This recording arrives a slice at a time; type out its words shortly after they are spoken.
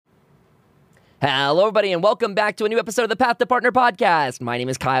Hello, everybody, and welcome back to a new episode of the Path to Partner podcast. My name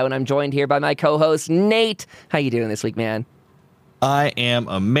is Kyle, and I'm joined here by my co-host, Nate. How you doing this week, man? I am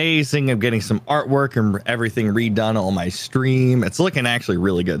amazing. I'm getting some artwork and everything redone on my stream. It's looking actually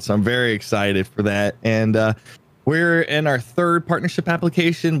really good, so I'm very excited for that. And we're in our third partnership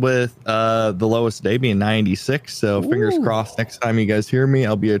application with the lowest day being 96. So fingers crossed next time you guys hear me,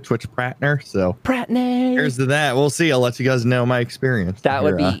 I'll be a Twitch partner. So here's to that. We'll see. I'll let you guys know my experience. That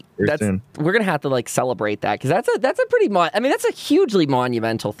would be we're gonna have to like celebrate that because that's a pretty that's a hugely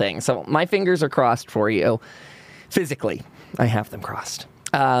monumental thing. So my fingers are crossed for you. Physically, I have them crossed.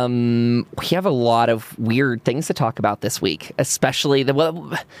 We have a lot of weird things to talk about this week, especially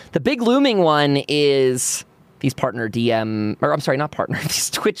the big looming one is these these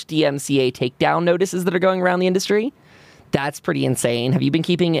Twitch DMCA takedown notices that are going around the industry. That's pretty insane. Have you been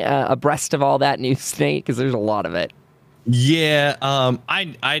keeping abreast of all that news, Nate? Because there's a lot of it. Yeah,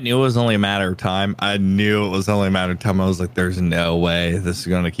 I knew it was only a matter of time. I was like, there's no way this is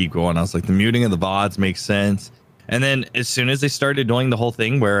going to keep going. I was like, the muting of the VODs makes sense. And then as soon as they started doing the whole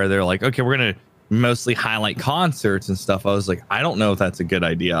thing where they're like, okay, we're going to mostly highlight concerts and stuff, I was like, I don't know if that's a good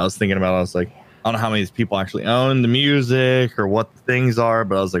idea. I was thinking about it. I was like, I don't know how many people actually own the music or what the things are,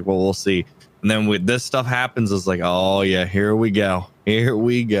 but I was like, well, we'll see. And then with this stuff happens, it's like, oh yeah, here we go.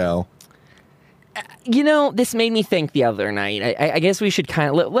 You know, this made me think the other night. I guess we should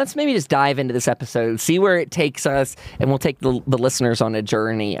let's maybe just dive into this episode, see where it takes us, and we'll take the listeners on a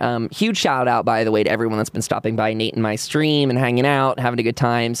journey. Huge shout out, by the way, to everyone that's been stopping by Nate and my stream and hanging out, having a good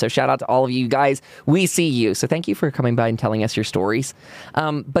time. So shout out to all of you guys. We see you. So thank you for coming by and telling us your stories.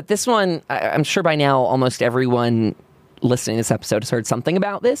 But this one, I'm sure by now almost everyone listening to this episode has heard something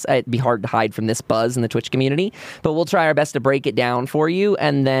about this. It'd be hard to hide from this buzz in the Twitch community, but we'll try our best to break it down for you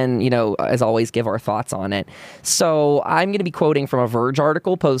and then, as always, give our thoughts on it. So I'm going to be quoting from a Verge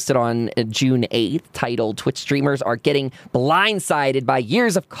article posted on June 8th titled "Twitch Streamers Are Getting Blindsided by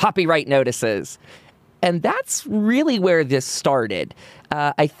Years of Copyright Notices." And that's really where this started.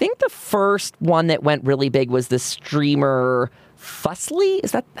 I think the first one that went really big was the streamer Fuslie.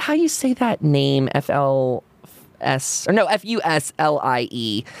 Is that how you say that name? Fuslie.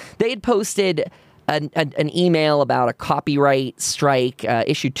 They had posted an email about a copyright strike,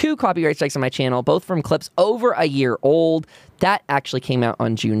 issued 2 copyright strikes on my channel, both from clips over a year old. That actually came out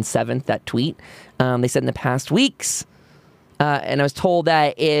on June 7th, that tweet. They said in the past weeks, and I was told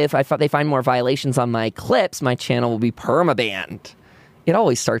that if they find more violations on my clips, my channel will be permabanned. It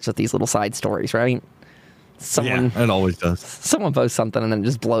always starts with these little side stories, right? Yeah, it always does. Someone posts something and then it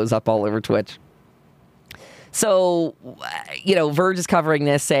just blows up all over Twitch. So, Verge is covering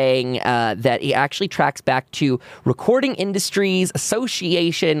this, saying that he actually tracks back to Recording Industries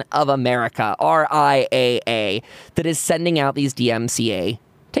Association of America, RIAA, that is sending out these DMCA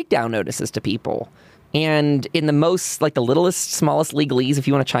takedown notices to people. And in the the littlest, smallest legalese, if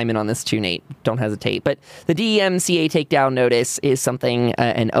you want to chime in on this too, Nate, don't hesitate. But the DMCA takedown notice is something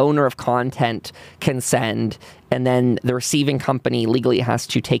an owner of content can send, and then the receiving company legally has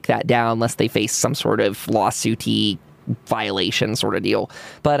to take that down unless they face some sort of lawsuity violation sort of deal.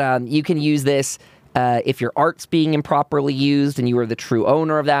 But you can use this if your art's being improperly used and you are the true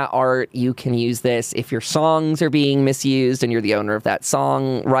owner of that art. You can use this if your songs are being misused and you're the owner of that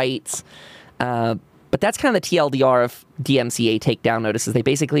song rights. But that's kind of the TLDR of DMCA takedown notices. They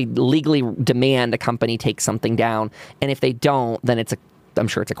basically legally demand a company take something down, and if they don't, then I'm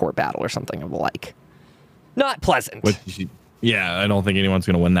sure it's a court battle or something of the like. Not pleasant. I don't think anyone's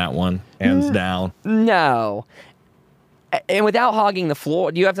going to win that one, hands down. No. And without hogging the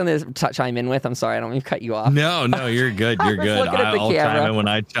floor, do you have something to chime in with? I'm sorry, I don't mean to cut you off. No, you're good. You're good. I'll chime in when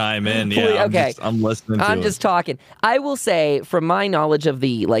I chime in. Yeah, okay. I'm listening to it. I'm just talking. I will say, from my knowledge of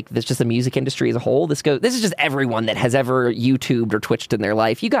this just the music industry as a whole, this is just everyone that has ever YouTubed or Twitched in their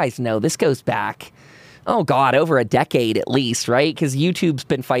life. You guys know this goes back, oh God, over a decade at least, right? Because YouTube's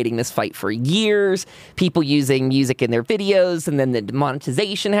been fighting this fight for years. People using music in their videos, and then the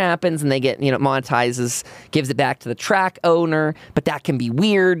monetization happens, and they get, monetizes, gives it back to the track owner. But that can be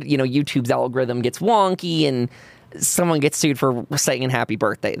weird. YouTube's algorithm gets wonky, and someone gets sued for saying happy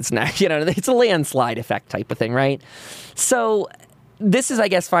birthday. It's not, it's a landslide effect type of thing, right? So this is, I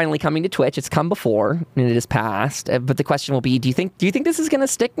guess, finally coming to Twitch. It's come before, and it has passed. But the question will be, do you think this is going to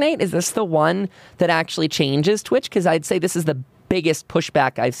stick, Nate? Is this the one that actually changes Twitch? Because I'd say this is the biggest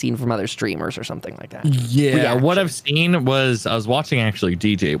pushback I've seen from other streamers or something like that. Yeah, reaction. What I've seen was I was watching actually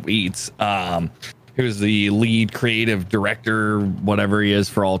DJ Wheats, who's the lead creative director, whatever he is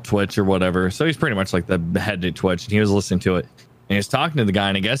for all Twitch or whatever. So he's pretty much like the head of Twitch, and he was listening to it. And he was talking to the guy,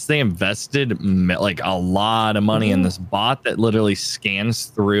 and I guess they invested like a lot of money in this bot that literally scans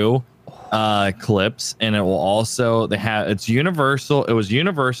through clips, and it will also it's Universal. It was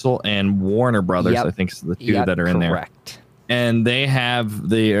Universal and Warner Brothers. I think is the two that are in there. Correct. And they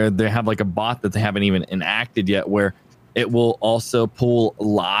have like a bot that they haven't even enacted yet, where it will also pull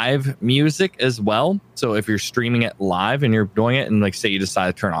live music as well. So if you're streaming it live and you're doing it, and like say you decide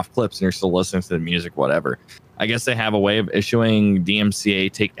to turn off clips and you're still listening to the music, whatever. I guess they have a way of issuing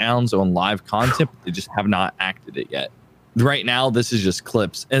DMCA takedowns on live content, but they just have not acted it yet. Right now, this is just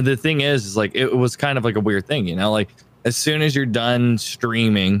clips. And the thing is like it was kind of like a weird thing, like as soon as you're done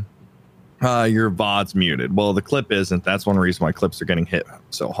streaming, your VOD's muted. Well, the clip isn't. That's one reason why clips are getting hit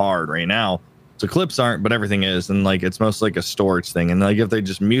so hard right now. So clips aren't, but everything is. And like it's mostly like a storage thing. And like if they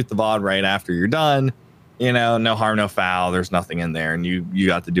just mute the VOD right after you're done, no harm, no foul. There's nothing in there, and you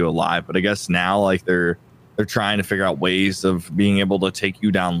got to do it live. But I guess now like they're trying to figure out ways of being able to take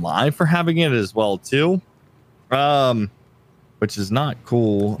you down live for having it as well too. Which is not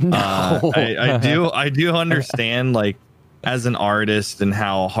cool. No. I do understand like as an artist and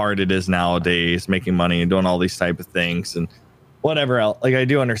how hard it is nowadays making money and doing all these type of things and whatever else. Like I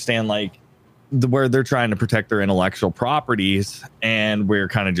do understand like where they're trying to protect their intellectual properties, and we're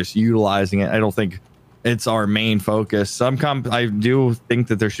kind of just utilizing it. I don't think it's our main focus. I do think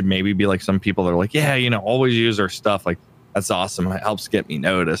that there should maybe be like some people that are like, yeah, always use our stuff. Like that's awesome. It helps get me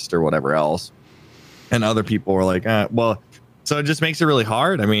noticed or whatever else. And other people are like, well. So it just makes it really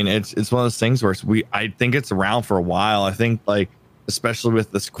hard. I mean, it's one of those things where I think it's around for a while. I think like, especially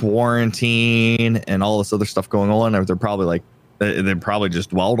with this quarantine and all this other stuff going on, they're probably like, they probably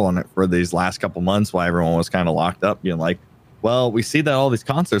just dwelled on it for these last couple months while everyone was kind of locked up, being like, well, we see that all these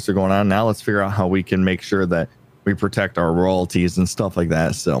concerts are going on. Now let's figure out how we can make sure that we protect our royalties and stuff like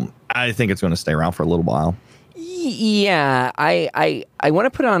that. So I think it's going to stay around for a little while. Yeah, I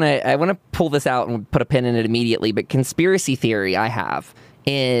want to I want to pull this out and put a pin in it immediately, but conspiracy theory I have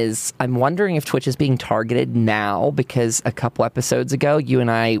is I'm wondering if Twitch is being targeted now because a couple episodes ago, you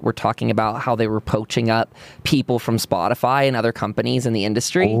and I were talking about how they were poaching up people from Spotify and other companies in the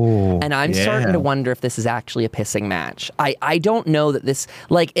industry. And I'm starting to wonder if this is actually a pissing match. I don't know that this,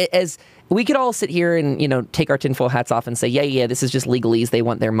 as we could all sit here and, take our tinfoil hats off and say, yeah, this is just legalese. They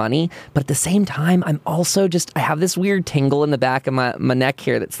want their money. But at the same time, I'm also I have this weird tingle in the back of my neck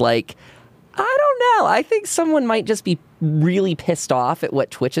here that's like, I don't know. I think someone might just be really pissed off at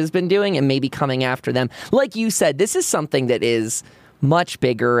what Twitch has been doing and maybe coming after them. Like you said, this is something that is much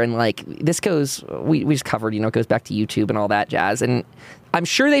bigger, and like this goes, we just covered, it goes back to YouTube and all that jazz. And I'm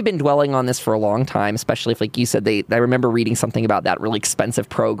sure they've been dwelling on this for a long time, especially if, like you said, I remember reading something about that really expensive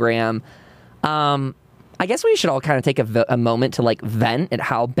program. I guess we should all kind of take a moment to vent at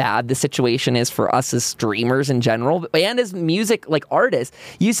how bad the situation is for us as streamers in general and as music artists.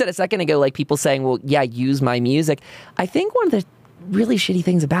 You said a second ago, people saying, well, yeah, use my music. I think one of the really shitty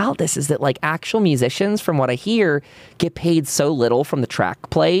things about this is that actual musicians, from what I hear, get paid so little from the track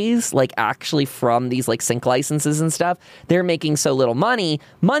plays, actually from these sync licenses and stuff. They're making so little money.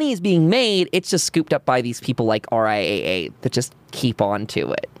 Money is being made. It's just scooped up by these people like RIAA that just keep on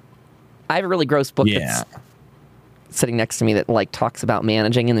to it. I have a really gross book that's sitting next to me that talks about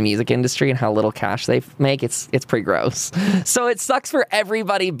managing in the music industry and how little cash they make. It's pretty gross. So it sucks for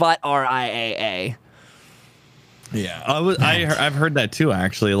everybody but RIAA. Yeah, I've heard that too,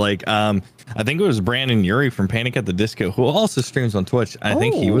 actually. I think it was Brandon Urie from Panic at the Disco, who also streams on Twitch. I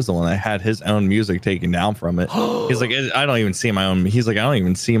think he was the one that had his own music taken down from it. He's like, I don't even see my own. He's like, I don't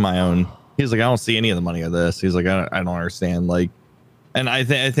even see my own. He's like, I don't see any of the money of this. He's like, I don't understand. And I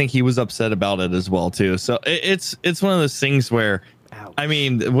think he was upset about it as well too. So it's one of those things where, ouch. I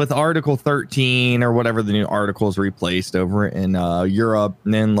mean, with Article 13 or whatever the new articles replaced over in Europe,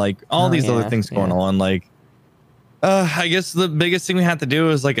 and then all these other things going on, I guess the biggest thing we have to do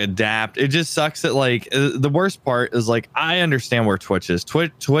is adapt. It just sucks that the worst part is I understand where Twitch is.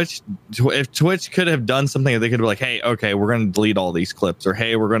 If Twitch could have done something, they could be like, hey, okay, we're gonna delete all these clips, or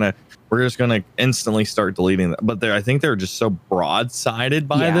hey, we're just gonna instantly start deleting them. But I think they're just so broadsided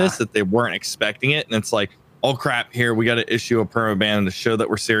by this that they weren't expecting it, and it's like, oh crap, here we got to issue a perma ban to show that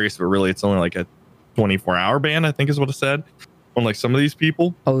we're serious, but really it's only a 24-hour ban, I think is what it said on some of these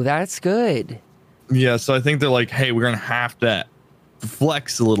people. Oh, that's good. Yeah, so I think they're like, hey, we're gonna have to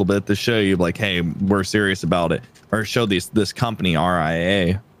flex a little bit to show you hey, we're serious about it, or show this company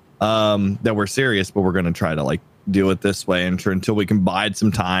RIA that we're serious, but we're gonna try to do it this way until we can bide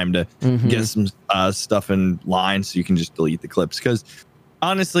some time to get some stuff in line so you can just delete the clips. Because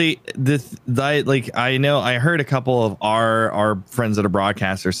honestly, I know I heard a couple of our friends that are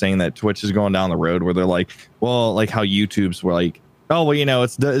broadcasters saying that Twitch is going down the road where they're like, well, how YouTube's were oh well,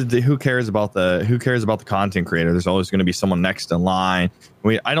 it's the who cares about the content creator? There's always going to be someone next in line.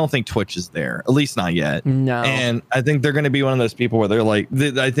 I don't think Twitch is there, at least not yet. No. And I think they're going to be one of those people where they're like,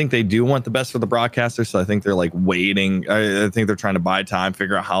 I think they do want the best for the broadcasters, so I think they're like waiting. I think they're trying to buy time,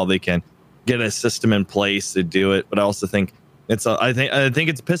 figure out how they can get a system in place to do it. But I also think I think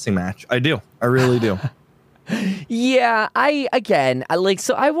it's a pissing match. I really do. Yeah, I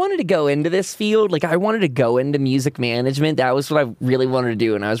wanted to go into this field. Like, I wanted to go into music management. That was what I really wanted to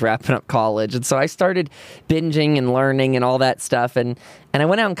do when I was wrapping up college. And so I started binging and learning and all that stuff. And I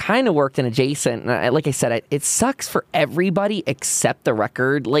went out and kind of worked in adjacent. And like I said, it sucks for everybody except the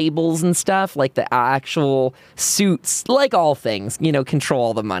record labels and stuff. Like the actual suits, like all things, control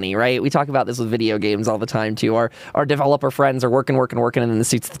all the money, right? We talk about this with video games all the time too. Our developer friends are working, and then the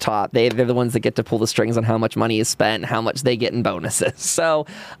suits at the top. They're the ones that get to pull the strings on how much money is spent and how much they get in bonuses. So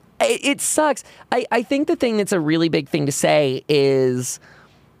it sucks. I think the thing that's a really big thing to say is,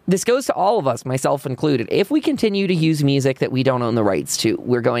 this goes to all of us, myself included. If we continue to use music that we don't own the rights to,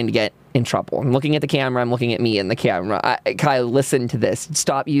 we're going to get in trouble. I'm looking at the camera. I'm looking at me in the camera. Kyle, listen to this.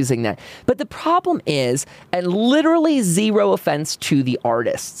 Stop using that. But the problem is, and literally zero offense to the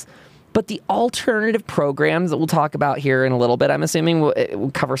artists, but the alternative programs that we'll talk about here in a little bit, I'm assuming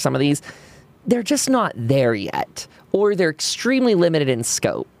we'll cover some of these, they're just not there yet, or they're extremely limited in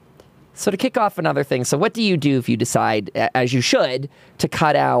scope. So to kick off another thing, so what do you do if you decide, as you should, to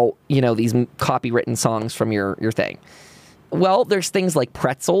cut out, these copywritten songs from your thing? Well, there's things like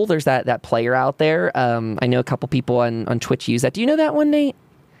Pretzel. There's that player out there. I know a couple people on Twitch use that. Do you know that one, Nate?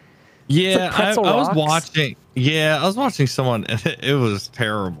 Yeah, I was watching. Yeah, I was watching someone. It was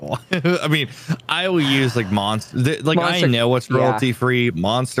terrible. I mean, I will use like Monster. I know what's royalty free.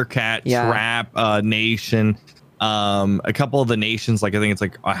 Monster Cat, Trap Nation. A couple of the nations, like I think it's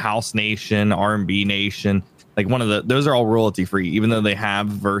like a House Nation, R&B Nation, like those are all royalty free, even though they have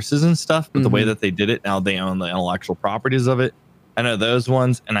verses and stuff. But the way that they did it, now they own the intellectual properties of it. I know those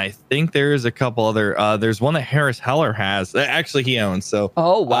ones, and I think there's a couple other. There's one that Harris Heller has. Actually, he owns. So.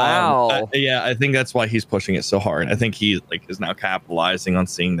 Oh wow. I think that's why he's pushing it so hard. I think he is now capitalizing on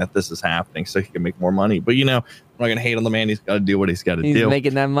seeing that this is happening, so he can make more money. But I'm not gonna hate on the man. He's got to do what he's got to do. He's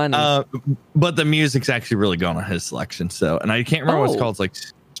making that money. But the music's actually really gone on his selection. So, and I can't remember what it's called. It's like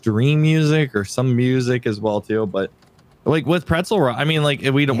stream music or some music as well too. But like with Pretzel, I mean, like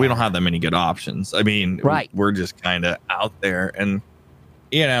we don't have that many good options. I mean, right. We're just kind of out there, and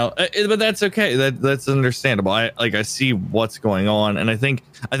but that's okay. That's understandable. I see what's going on, and I think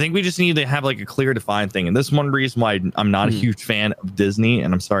we just need to have like a clear defined thing. And this is one reason why I'm not a huge fan of Disney,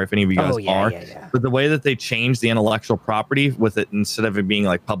 and I'm sorry if any of you guys are. Yeah. But the way that they changed the intellectual property with it, instead of it being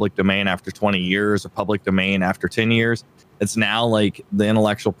like public domain after 20 years or public domain after 10 years, it's now like the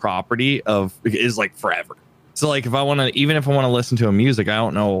intellectual property is like forever. So like if I want to listen to a music, I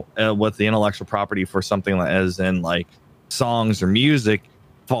don't know what the intellectual property for something as in like songs or music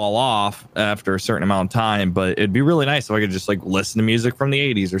fall off after a certain amount of time. But it'd be really nice if I could just like listen to music from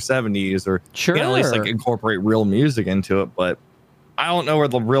the 80s or 70s or at least like incorporate real music into it. But I don't know where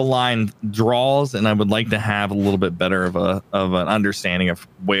the real line draws, and I would like to have a little bit better of an understanding of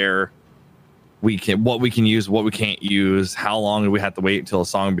where what we can use, what we can't use, how long do we have to wait until a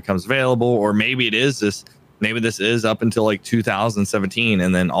song becomes available, or maybe this is up until like 2017,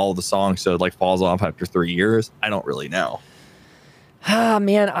 and then all the songs so it like falls off after 3 years. I don't really know. Ah,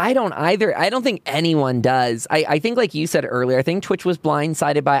 man, I don't either. I don't think anyone does. I think, like you said earlier, I think Twitch was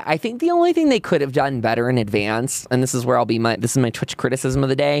blindsided by, I think the only thing they could have done better in advance, and this is where this is my Twitch criticism of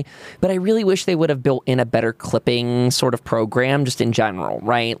the day, but I really wish they would have built in a better clipping sort of program just in general,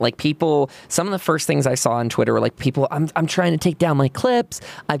 right? Like some of the first things I saw on Twitter were like I'm trying to take down my clips.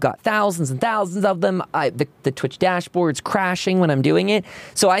 I've got thousands and thousands of them. The Twitch dashboard's crashing when I'm doing it.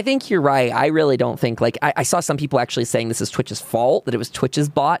 So I think you're right. I really don't think, like, I saw some people actually saying this is Twitch's fault, that it was Twitch's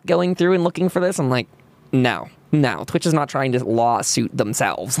bot going through and looking for this. I'm like, no, Twitch is not trying to lawsuit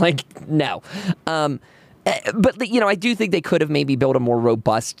themselves. Like, no. But I do think they could have maybe built a more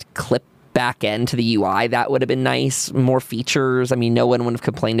robust clip back end to the UI. That would have been nice. More features. I mean, no one would have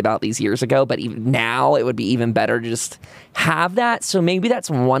complained about these years ago, but even now it would be even better to just have that. So maybe that's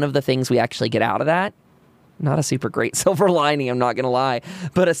one of the things we actually get out of that. Not a super great silver lining, I'm not going to lie,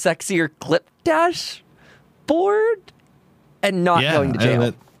 but a sexier clip dashboard and not going to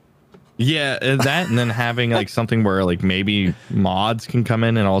jail. And then having like something where like maybe mods can come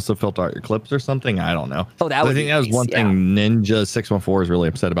in and also filter out your clips or something. I don't know. Oh, that would I think that was one thing Ninja 614 is really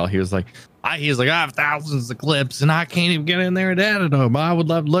upset about. He was like, I have thousands of clips and I can't even get in there and edit them. I would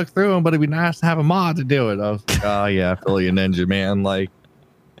love to look through them, but it'd be nice to have a mod to do it. I was like, oh yeah, I feel you, Ninja, man. Like,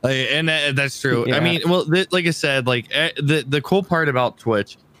 That's true. Yeah. I mean, well, like I said, like the cool part about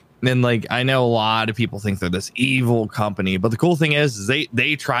Twitch, and like I know a lot of people think they're this evil company, but the cool thing is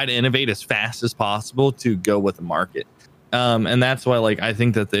they try to innovate as fast as possible to go with the market. And that's why, like, I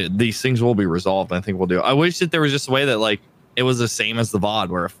think that these things will be resolved. I think we'll do. I wish that there was just a way that, like, it was the same as the VOD,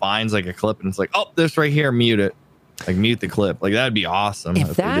 where it finds like a clip and it's like, oh, this right here, mute it, like mute the clip. Like that'd be awesome if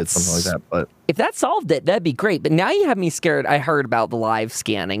we did something like that. But if that solved it, that'd be great. But now you have me scared. I heard about the live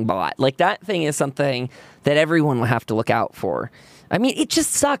scanning bot. Like that thing is something that everyone will have to look out for. I mean, it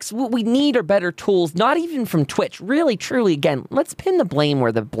just sucks. What we need are better tools, not even from Twitch. Really, truly, again, let's pin the blame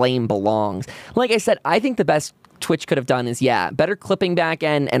where the blame belongs. Like I said, I think the best Twitch could have done is, better clipping back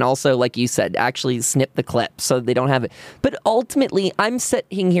end, and also, like you said, actually snip the clip so they don't have it. But ultimately, I'm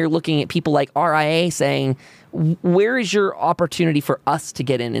sitting here looking at people like RIA saying, where is your opportunity for us to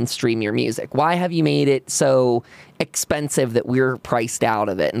get in and stream your music? Why have you made it so expensive that we're priced out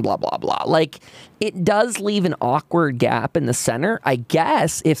of it and blah, blah, blah? Like, it does leave an awkward gap in the center. I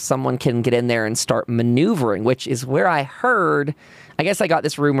guess if someone can get in there and start maneuvering, which is where I heard, I guess I got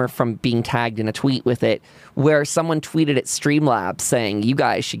this rumor from being tagged in a tweet with it, where someone tweeted at Streamlabs saying, you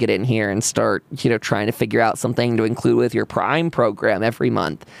guys should get in here and start, trying to figure out something to include with your Prime program every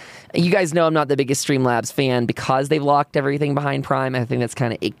month. You guys know I'm not the biggest Streamlabs fan because they've locked everything behind Prime. I think that's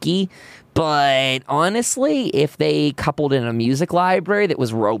kind of icky. But honestly, if they coupled in a music library that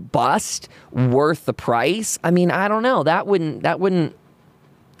was robust, worth the price, I mean, I don't know. That wouldn't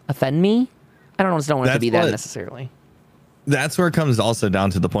offend me. I don't want it to be that necessarily. That's where it comes also down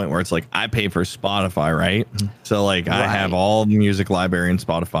to the point where it's like I pay for Spotify, right? So like I have all the music library in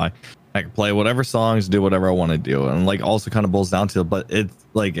Spotify. I can play whatever songs, do whatever I want to do, and like also kind of boils down to it. But it's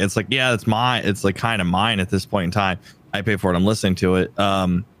like it's mine. It's like kind of mine at this point in time. I pay for it. I'm listening to it. I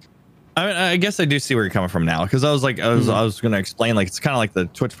mean, I guess I do see where you're coming from now, because I was going to explain, like, it's kind of like the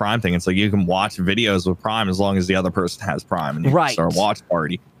Twitch Prime thing. It's like you can watch videos with Prime as long as the other person has Prime, and you can start a watch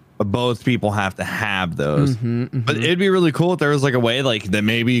party. But both people have to have those. But it'd be really cool if there was like a way like that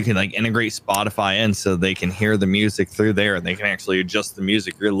maybe you can like integrate Spotify in so they can hear the music through there, and they can actually adjust the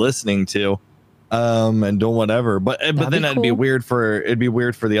music you're listening to, and do whatever. But then it'd be weird for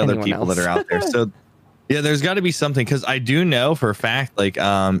the other people that are out there. So yeah, there's got to be something, because I do know for a fact, like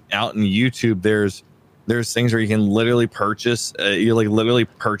out in YouTube, there's things where you can literally purchase it's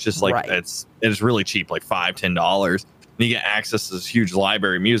really cheap, like $5-10. You get access to this huge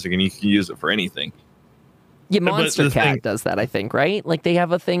library of music, and you can use it for anything. Yeah, Monster Cat does that, I think, right? Like they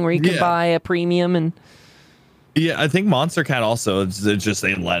have a thing where you can buy a premium, and I think Monster Cat also, it's just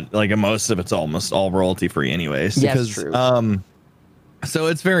they let, like, most of it's almost all royalty free anyways. Yes, true. So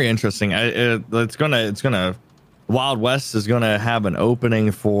it's very interesting. It's gonna Wild West is gonna have an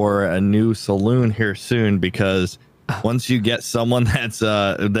opening for a new saloon here soon, because once you get someone that's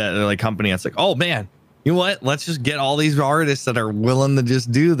that like company that's like, oh man, you know what? Let's just get all these artists that are willing to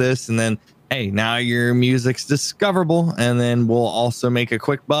just do this. And then, hey, now your music's discoverable. And then we'll also make a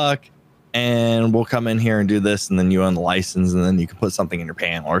quick buck, and we'll come in here and do this. And then you own the license, and then you can put something in your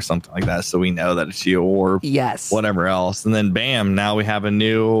panel or something like that, so we know that it's you, or whatever else. And then bam, now we have a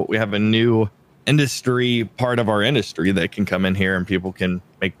new industry, part of our industry, that can come in here and people can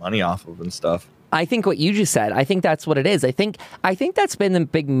make money off of and stuff. I think what you just said, I think that's what it is. I think that's been the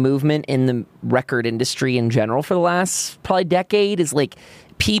big movement in the record industry in general for the last probably decade, is like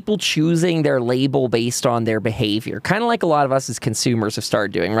people choosing their label based on their behavior. Kind of like a lot of us as consumers have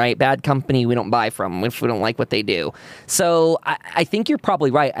started doing, right? Bad company, we don't buy from if we don't like what they do. So I think you're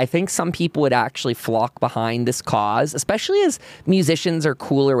probably right. I think some people would actually flock behind this cause, especially as musicians are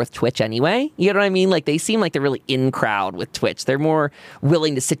cooler with Twitch anyway. You know what I mean? Like they seem like they're really in crowd with Twitch. They're more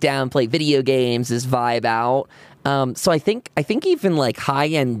willing to sit down, play video games, just vibe out. So I think even like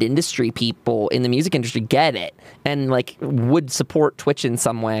high-end industry people in the music industry get it and like would support Twitch in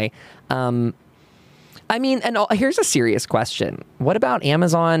some way. I mean, and here's a serious question. What about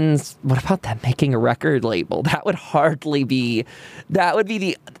what about them making a record label? That would be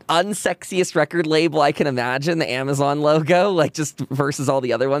the unsexiest record label I can imagine, the Amazon logo, like just versus all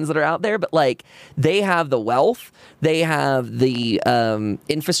the other ones that are out there. But like they have the wealth, they have the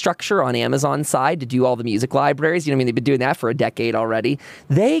infrastructure on Amazon's side to do all the music libraries. You know what I mean? They've been doing that for a decade already.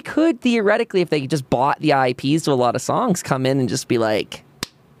 They could theoretically, if they just bought the IPs to a lot of songs, come in and just be like,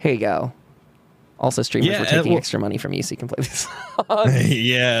 here you go. Also, streamers were taking extra money from you so you can play this song.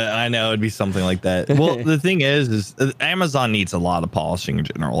 Yeah, I know. It'd be something like that. Well, the thing is Amazon needs a lot of polishing in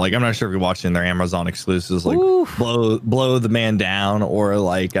general. Like, I'm not sure if you're watching their Amazon exclusives, like Blow the Man Down, or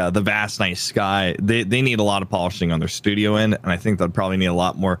like The Vast Night Sky. They need a lot of polishing on their studio end, and I think they'd probably need a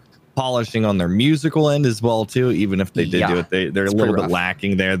lot more polishing on their musical end as well too. Even if they did do it, they're a little bit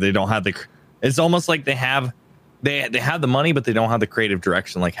lacking there. They don't have the. It's almost like they have the money, but they don't have the creative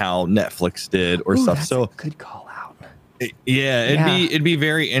direction like how Netflix did or stuff. So good call out. It'd be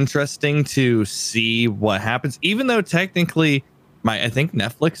very interesting to see what happens. Even though technically, I think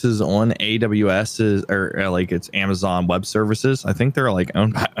Netflix is on AWS or like it's Amazon Web Services. I think they're like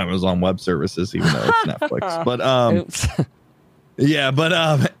owned by Amazon Web Services, even though it's Netflix. But Oops. yeah,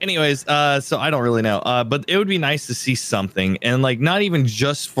 but anyways, so I don't really know. But it would be nice to see something, and like not even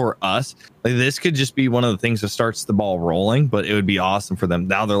just for us. Like this could just be one of the things that starts the ball rolling. But it would be awesome for them.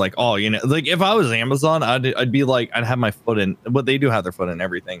 Now they're like, oh, like if I was Amazon, I'd be like, I'd have my foot in. But they do have their foot in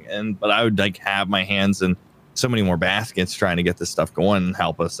everything, but I would like have my hands in so many more baskets trying to get this stuff going and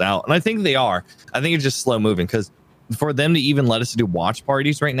help us out. And I think they are. I think it's just slow moving because for them to even let us do watch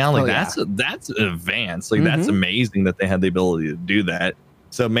parties right now, like that's advanced. Like that's amazing that they had the ability to do that.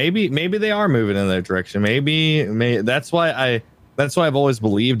 So maybe they are moving in that direction. Maybe that's why I've always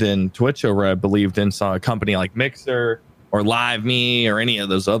believed in Twitch over I believed in a company like Mixer or LiveMe or any of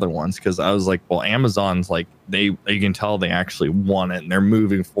those other ones, because I was like, well, Amazon's like you can tell they actually want it and they're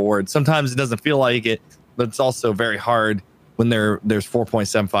moving forward. Sometimes it doesn't feel like it, but it's also very hard when there's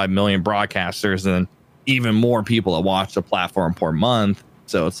 4.75 million broadcasters and even more people that watch the platform per month.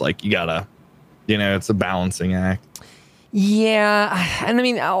 So it's like you gotta, it's a balancing act. Yeah, and I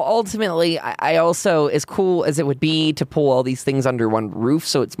mean, ultimately, I also, as cool as it would be to pull all these things under one roof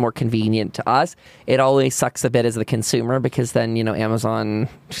so it's more convenient to us, it always sucks a bit as the consumer because then, Amazon,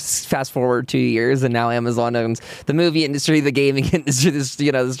 fast forward 2 years, and now Amazon owns the movie industry, the gaming industry,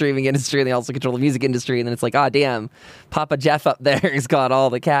 the streaming industry, and they also control the music industry, and then it's like, damn, Papa Jeff up there has got all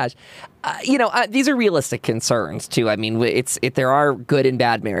the cash. These are realistic concerns, too. I mean, there are good and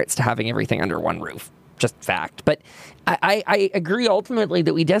bad merits to having everything under one roof. Just fact. But I agree ultimately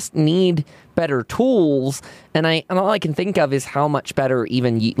that we just need better tools, and all I can think of is how much better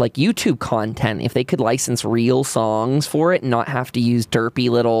even like YouTube content, if they could license real songs for it and not have to use derpy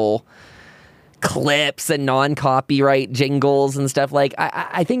little clips and non-copyright jingles and stuff. Like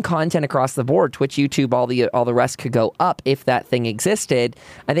I think content across the board, Twitch, YouTube, all the rest could go up if that thing existed.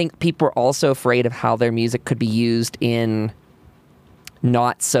 I think people are also afraid of how their music could be used in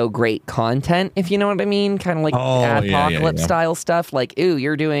not so great content, if you know what I mean, kind of like Adpocalypse style stuff. Like, ooh,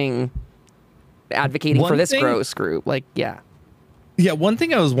 you're advocating for this gross group. Like, yeah. One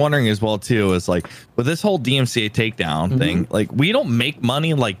thing I was wondering as well too is like with this whole DMCA takedown thing, like we don't make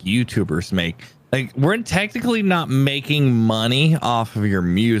money like YouTubers make. Like we're technically not making money off of your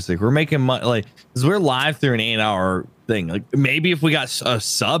music. We're making money like because we're live through an 8-hour thing. Like maybe if we got a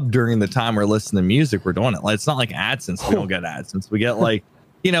sub during the time we're listening to music, we're doing it. Like it's not like AdSense. We don't get AdSense. We get like,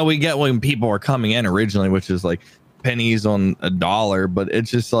 we get when people are coming in originally, which is like pennies on $1, but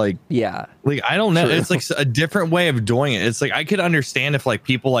it's just like, like I don't know. True. It's like a different way of doing it. It's like I could understand if like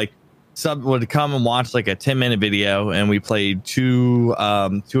people like sub would come and watch like a 10-minute video and we played two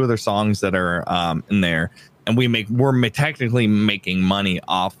other songs that are in there and we're technically making money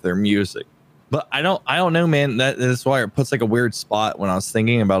off their music. But I don't know, man. That's why it puts like a weird spot when I was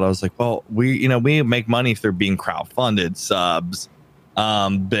thinking about it. I was like, well, we make money through being crowdfunded subs,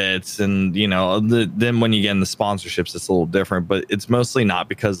 bits, and then when you get in the sponsorships, it's a little different. But it's mostly not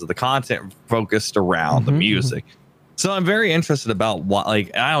because of the content focused around the music. So I'm very interested about what,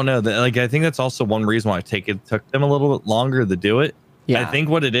 like, I don't know, I think that's also one reason why it took them a little bit longer to do it. Yeah. I think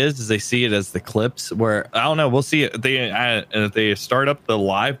what it is they see it as the clips where I don't know. We'll see if they start up the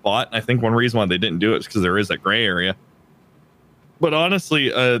live bot. I think one reason why they didn't do it is because there is that gray area. But honestly,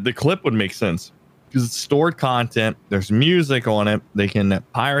 the clip would make sense because it's stored content. There's music on it. They can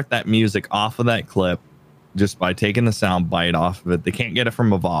pirate that music off of that clip just by taking the sound bite off of it. They can't get it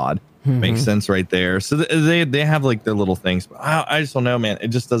from a VOD. Makes sense right there. So they have like their little things. But I just don't know, man. It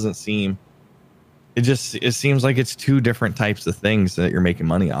just doesn't seem. It seems like it's two different types of things that you're making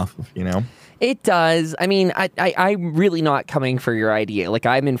money off of, It does. I mean, I'm really not coming for your idea. Like,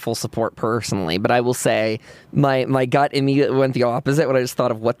 I'm in full support personally, but I will say my gut immediately went the opposite when I just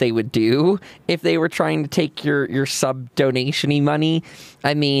thought of what they would do if they were trying to take your sub donation-y money.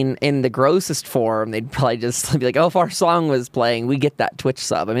 I mean, in the grossest form, they'd probably just be like, oh, if our song was playing, we get that Twitch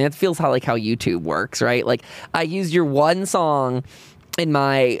sub. I mean, it feels how YouTube works, right? Like, I used your one song in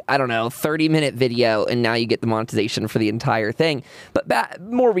my, 30-minute video, and now you get the monetization for the entire thing. But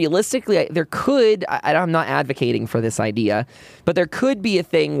more realistically, there could, I'm not advocating for this idea, but there could be a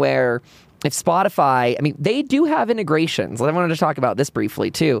thing where if Spotify, they do have integrations. I wanted to talk about this briefly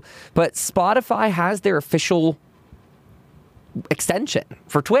too, but Spotify has their official extension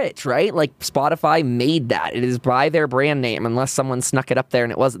for Twitch, right? Like Spotify made that. It is by their brand name unless someone snuck it up there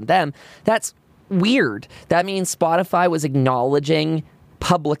and it wasn't them. That's weird. That means Spotify was acknowledging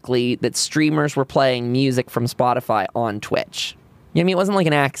publicly that streamers were playing music from Spotify on Twitch. You know what I mean? It wasn't like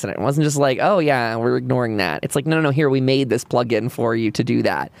an accident. It wasn't just like, oh yeah, we're ignoring that. It's like, no, here, we made this plugin for you to do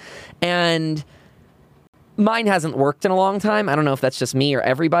that. And mine hasn't worked in a long time. I don't know if that's just me or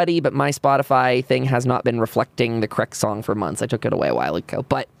everybody, but my Spotify thing has not been reflecting the correct song for months. I took it away a while ago,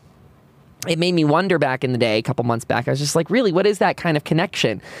 but it made me wonder back in the day, a couple months back. I was just like, really, what is that kind of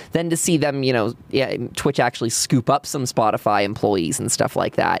connection? Then to see them, Twitch actually scoop up some Spotify employees and stuff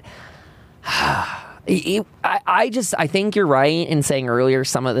like that. I think you're right in saying earlier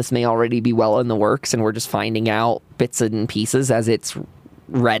some of this may already be well in the works and we're just finding out bits and pieces as it's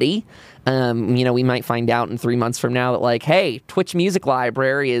ready. We might find out in 3 months from now that like, hey, Twitch Music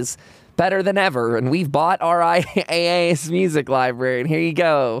Library is better than ever and we've bought RIAA's Music Library and here you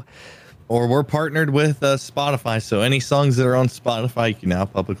go. Or we're partnered with Spotify, so any songs that are on Spotify you can now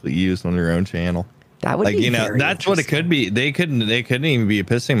publicly use on your own channel. That would be very that's what it could be. They couldn't even be a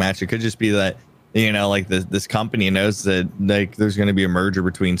pissing match. It could just be that like this company knows that like there's going to be a merger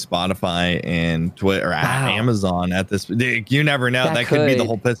between Spotify and Twitter or Amazon at this. You never know. That could be the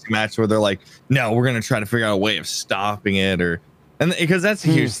whole pissing match where they're like, no, we're going to try to figure out a way of stopping it, and because that's a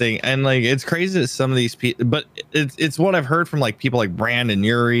huge thing. And like it's crazy that some of these people, but it's what I've heard from like people like Brandon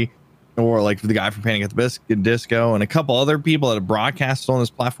Urie or like the guy from Panic at the Disco and a couple other people that have broadcast on this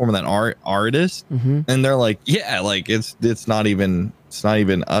platform that are artists, and they're like, yeah, like it's not even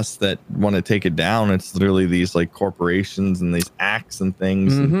us that want to take it down. It's literally these like corporations and these acts and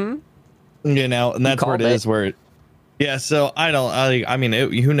things, and that's where it is. So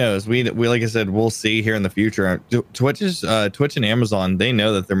who knows? We like I said, we'll see here in the future. Twitch and Amazon, they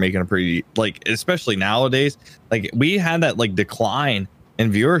know that they're making a pretty, like, especially nowadays, like we had that like decline in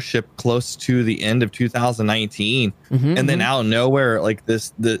viewership close to the end of 2019, and then out of nowhere, like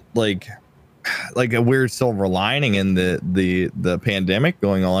like a weird silver lining in the pandemic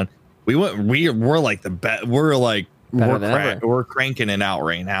going on. We're like the best. We're cranking it out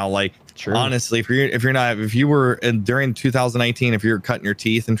right now. Like, true. Honestly, if you were during 2019, if you're cutting your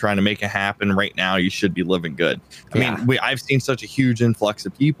teeth and trying to make it happen right now, you should be living good. I mean, I've seen such a huge influx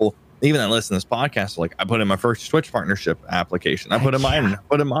of people, even that listen to this podcast. Like, I put in my first Twitch partnership application. I put in mine.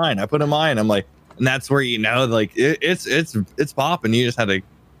 I'm like, and that's where like it's popping. You just had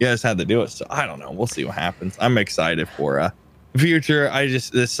to do it. So I don't know. We'll see what happens. I'm excited for the future.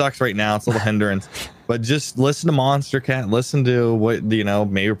 This sucks right now. It's a little hindrance, but just listen to Monster Cat. Listen to what,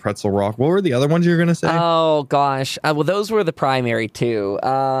 maybe Pretzel Rock. What were the other ones you were going to say? Oh gosh. Well, those were the primary two.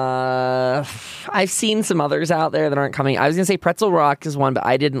 I've seen some others out there that aren't coming. I was going to say Pretzel Rock is one, but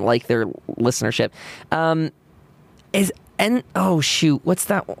I didn't like their listenership. What's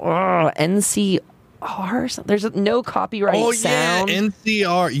that? NCR. There's no copyright sound.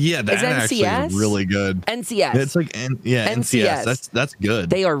 NCR. Yeah, that actually is really good. NCS. It's like NCS. That's good.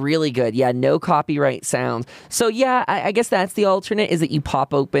 They are really good. Yeah, no copyright sounds. So yeah, I guess that's the alternate, is that you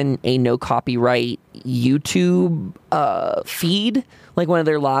pop open a no copyright YouTube feed, like one of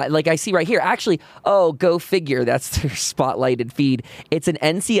their like I see right here. Actually, go figure, that's their spotlighted feed. It's an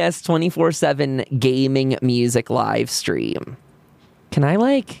NCS 24/7 gaming music live stream. Can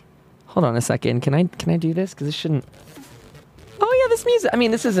I hold on a second. Can I do this? Because this shouldn't. Oh yeah, this music. I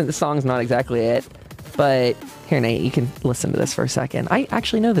mean, the song's not exactly it, but here, Nate, you can listen to this for a second. I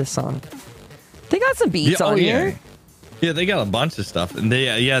actually know this song. They got some beats on here. Yeah, they got a bunch of stuff, and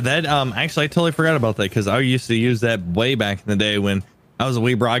that actually I totally forgot about that because I used to use that way back in the day when I was a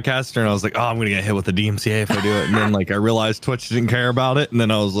Wii broadcaster, and I was like, oh, I'm gonna get hit with the DMCA if I do it, and then like I realized Twitch didn't care about it, and then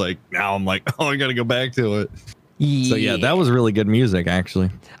I was like, now I'm like, oh, I gotta go back to it. So yeah, that was really good music, actually.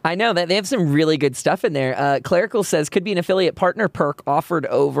 I know that they have some really good stuff in there. Clerical says could be an affiliate partner perk offered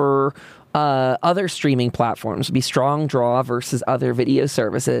over other streaming platforms. Would be strong draw versus other video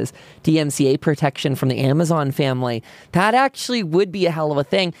services. DMCA protection from the Amazon family. That actually would be a hell of a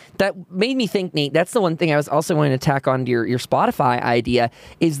thing. That made me think, Nate, that's the one thing I was also going to tack on to your Spotify idea,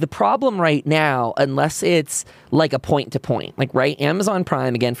 is the problem right now, unless it's like a point to point, like, right? Amazon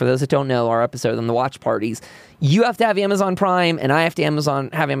Prime, again, for those that don't know our episode on the watch parties, you have to have Amazon Prime and I have to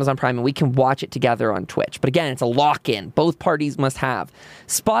have Amazon Prime, and we can watch it together on Twitch. But again, it's a lock-in. Both parties must have.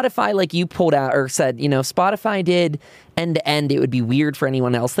 Spotify, like you pulled out or said, Spotify did end-to-end, it would be weird for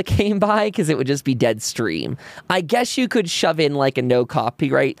anyone else that came by because it would just be dead stream. I guess you could shove in like a no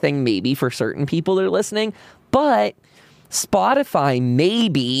copyright thing maybe for certain people that are listening, but Spotify,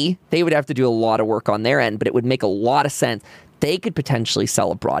 maybe they would have to do a lot of work on their end, but it would make a lot of sense. They could potentially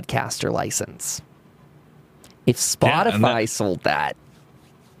sell a broadcaster license. If Spotify sold that,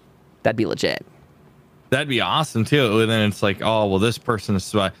 that'd be legit. That'd be awesome too. And then it's like, oh well, this person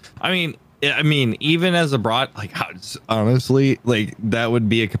is. I mean, even as a like honestly, like that would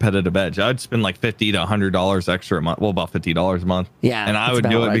be a competitive edge. I'd spend like $50 to $100 extra a month. Well, about $50 a month. Yeah, and I would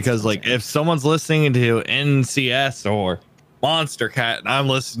do it because like if someone's listening to NCS or Monster Cat, and I'm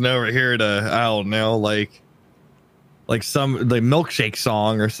listening over here to I don't know, like some the milkshake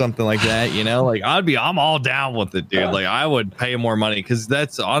song or something like that, you know, like I'm all down with it, dude. Like I would pay more money because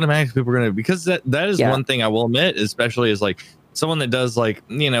that's automatically people are gonna, because that is one thing I will admit, especially is like someone that does like,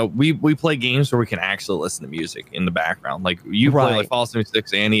 you know, we play games where we can actually listen to music in the background. Like you play like Fallout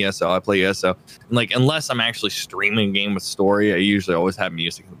 76 and ESO, I play ESO. And like unless I'm actually streaming a game with story, I usually always have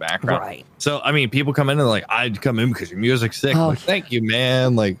music in the background. Right. So I mean, people come in and like, I'd come in because your music's sick. Like, thank you,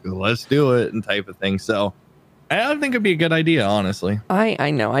 man. Like let's do it and type of thing. So I think it'd be a good idea, honestly.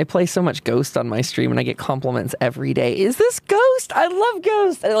 I know. I play so much Ghost on my stream and I get compliments every day. Is this Ghost? I love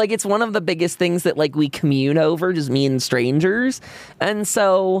Ghost. Like, it's one of the biggest things that, like, we commune over, just me and strangers. And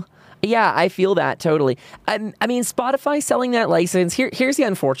so, yeah, I feel that totally. I mean, Spotify selling that license, here's the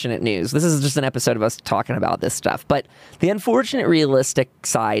unfortunate news. This is just an episode of us talking about this stuff. But the unfortunate realistic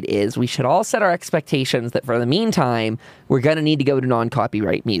side is we should all set our expectations that for the meantime, we're going to need to go to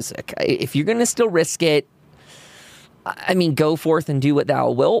non-copyright music. If you're going to still risk it, I mean, go forth and do what thou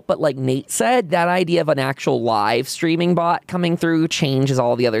wilt. But like Nate said, that idea of an actual live streaming bot coming through changes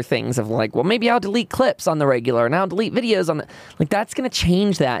all the other things of like, well, maybe I'll delete clips on the regular and I'll delete videos on the, like, that's going to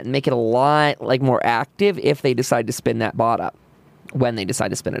change that and make it a lot like more active if they decide to spin that bot up, when they decide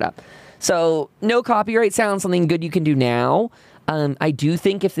to spin it up. So no copyright sounds something good you can do now. I do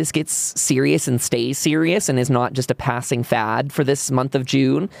think if this gets serious and stays serious and is not just a passing fad for this month of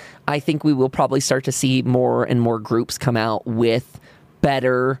June, I think we will probably start to see more and more groups come out with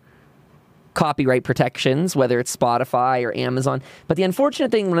better copyright protections, whether it's Spotify or Amazon. But the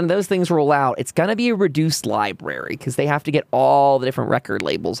unfortunate thing, when those things roll out, it's going to be a reduced library because they have to get all the different record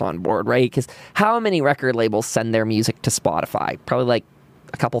labels on board, right? Because how many record labels send their music to Spotify? Probably like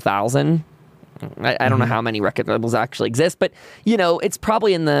a couple thousand. I don't know how many record labels actually exist, but, you know, it's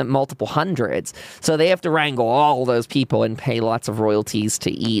probably in the multiple hundreds. So they have to wrangle all those people and pay lots of royalties to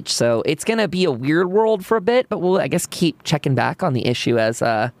each. So it's going to be a weird world for a bit, but we'll, I guess, keep checking back on the issue as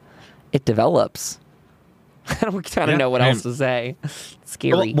it develops. I don't kind of know what else to say. It's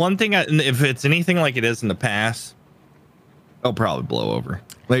scary. Well, one thing, if it's anything like it is in the past, it'll probably blow over.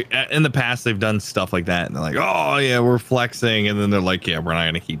 Like in the past, they've done stuff like that, and they're like, "Oh yeah, we're flexing," and then they're like, "Yeah, we're not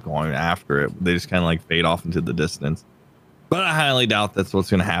going to keep going after it." They just kind of like fade off into the distance. But I highly doubt that's what's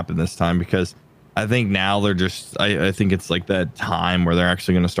going to happen this time because I think now they're just. I think it's like that time where they're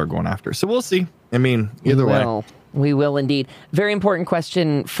actually going to start going after it. So we'll see. I mean, either way. We will indeed. Very important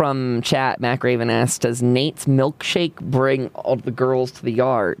question from chat. Mac Raven asked, "Does Nate's milkshake bring all the girls to the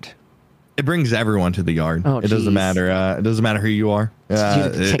yard?" It brings everyone to the yard. It doesn't matter. It doesn't matter who you are.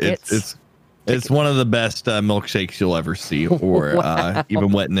 It's one of the best milkshakes you'll ever see, or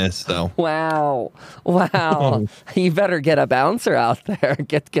even witness. So wow, you better get a bouncer out there.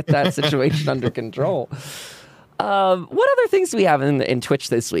 Get that situation under control. What other things do we have in Twitch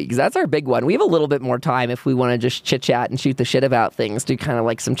this week? Because that's our big one. We have a little bit more time if we want to just chit chat and shoot the shit about things. Do kind of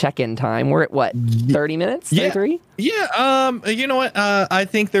like some check-in time. We're at what, 30 minutes? 33? Yeah. You know what? I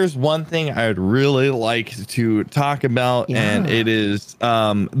think there's one thing I'd really like to talk about, and it is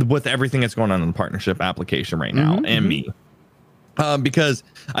with everything that's going on in the partnership application right now, and me. Because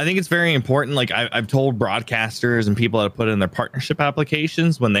I think it's very important. Like I've told broadcasters and people that have put in their partnership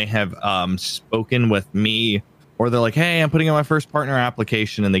applications when they have spoken with me, or they're like, "Hey, I'm putting in my first partner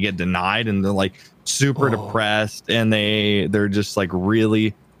application," and they get denied, and they're like super depressed, and they're just like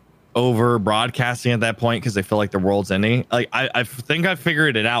really over broadcasting at that point because they feel like the world's ending. Like I think I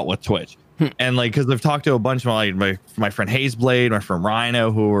figured it out with Twitch, and like because I've talked to a bunch of my friend Hazeblade, my friend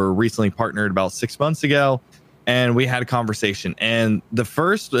Rhino, who were recently partnered about 6 months ago, and we had a conversation. And the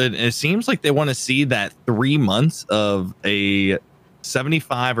first, it seems like they want to see that 3 months of a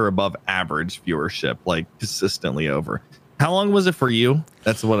 75 or above average viewership, like consistently over. How long was it for you?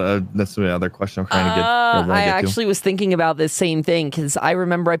 That's the other question I'm trying to get. I actually was thinking about this same thing because I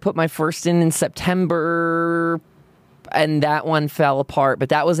remember I put my first in September, and that one fell apart, but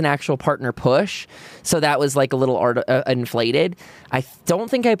that was an actual partner push. So that was like a little inflated. I don't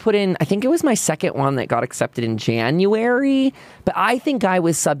think I put in, I think it was my second one that got accepted in January, but I think I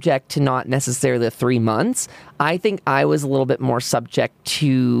was subject to not necessarily the 3 months. I think I was a little bit more subject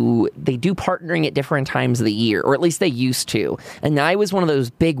to, they do partnering at different times of the year, or at least they used to. And I was one of those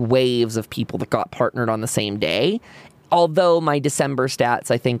big waves of people that got partnered on the same day. Although my December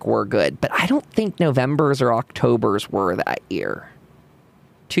stats, I think, were good. But I don't think November's or October's were that year.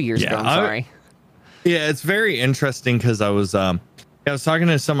 2 years ago, I'm sorry. Yeah, it's very interesting because I was talking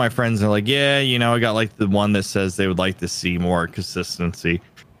to some of my friends and they're like, yeah, I got like the one that says they would like to see more consistency.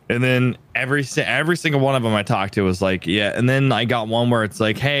 And then every single one of them I talked to was like, yeah. And then I got one where it's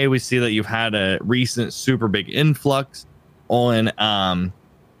like, hey, we see that you've had a recent super big influx on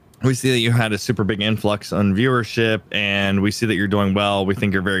we see that you had a super big influx on viewership, and we see that you're doing well. We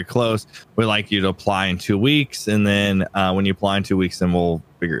think you're very close. We'd like you to apply in 2 weeks. And then when you apply in 2 weeks, then we'll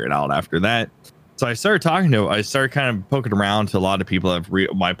figure it out after that. So I started kind of poking around to a lot of people that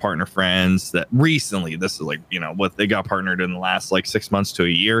have my partner friends that recently, this is like, what they got partnered in the last like 6 months to a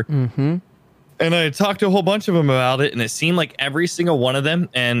year. Mm-hmm. And I talked to a whole bunch of them about it. And it seemed like every single one of them.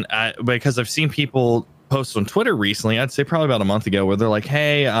 And because I've seen people post on Twitter recently, I'd say probably about a month ago, where they're like,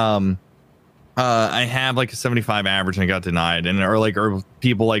 hey, I have like a 75 average and I got denied. And or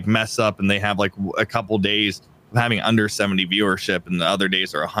people like mess up and they have like a couple days of having under 70 viewership and the other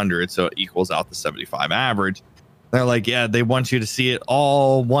days are 100. So it equals out the 75 average. They're like, yeah, they want you to see it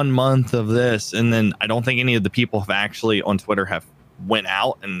all 1 month of this. And then I don't think any of the people have actually on Twitter have went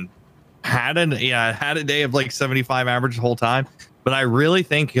out and had a day of like 75 average the whole time. But I really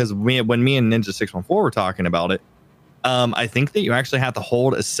think, because when me and Ninja 614 were talking about it, I think that you actually have to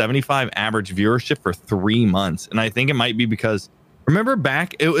hold a 75 average viewership for 3 months. And I think it might be because, remember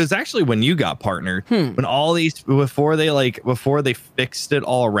back, it was actually when you got partnered, when all these, before they fixed it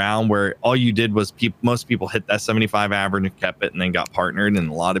all around, where all you did was most people hit that 75 average and kept it and then got partnered. And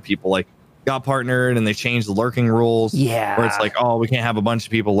a lot of people like got partnered and they changed the lurking rules. Yeah. Where it's like, oh, we can't have a bunch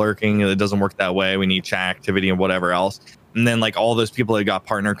of people lurking. It doesn't work that way. We need chat activity and whatever else. And then like all those people that got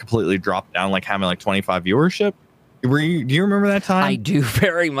partnered completely dropped down, like having like 25 viewership. Do you remember that time? I do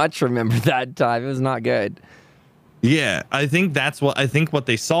very much remember that time. It was not good. Yeah, I think what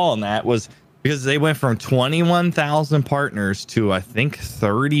they saw in that was because they went from 21,000 partners to I think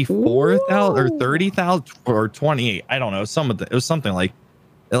 34,000 or 30,000 or 28. I don't know. It was something like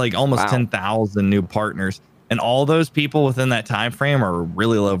almost 10,000 new partners. And all those people within that time frame are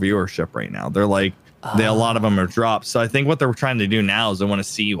really low viewership right now. They're like, a lot of them are dropped. So I think what they're trying to do now is they want to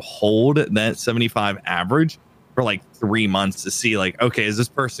see you hold that 75 average for like 3 months to see like, okay, is this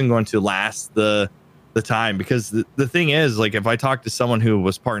person going to last the time? Because the thing is, like, if I talk to someone who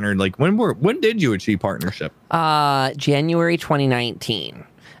was partnered, like when did you achieve partnership? January 2019.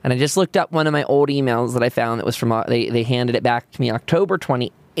 And I just looked up one of my old emails that I found that was from, they handed it back to me October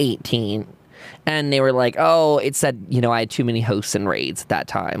 2018. And they were like, oh, it said, I had too many hosts and raids at that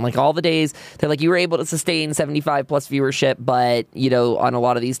time. Like all the days, they're like, you were able to sustain 75 plus viewership, but, on a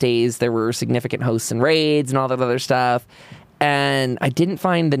lot of these days, there were significant hosts and raids and all that other stuff. And I didn't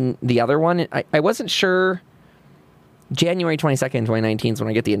find the other one. I wasn't sure. January 22nd, 2019 is when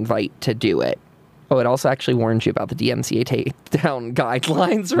I get the invite to do it. Oh, it also actually warns you about the DMCA takedown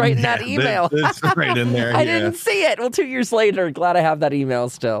guidelines right in that email. It's right in there. I didn't see it. Well, 2 years later, glad I have that email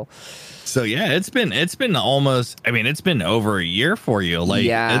still. So yeah, it's been almost, it's been over a year for you. Like,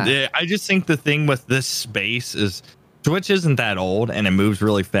 yeah. I just think the thing with this space is Twitch isn't that old and it moves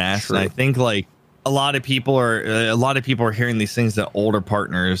really fast. True. And I think like a lot of people are hearing these things that older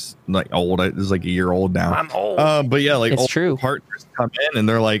partners, like old, it's like a year old now. I'm old. But yeah, like it's true. Partners come in and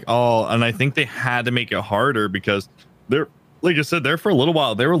they're like, oh, and I think they had to make it harder because they're, like I said, there for a little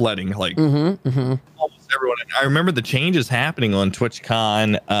while, they were letting like almost everyone. I remember the changes happening on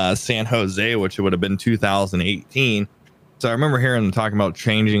TwitchCon San Jose, which would have been 2018. So I remember hearing them talking about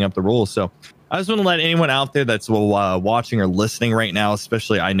changing up the rules. So I just want to let anyone out there that's watching or listening right now,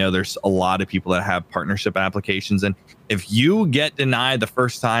 especially, I know there's a lot of people that have partnership applications. And if you get denied the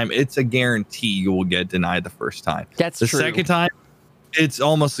first time, it's a guarantee you will get denied the first time. That's true. The second time, it's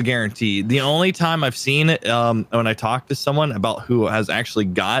almost a guarantee. The only time I've seen it when I talked to someone about who has actually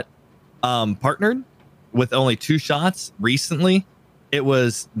got partnered with only 2 shots recently, it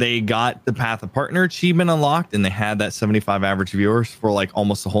was they got the Path of Partner achievement unlocked and they had that 75 average viewers for like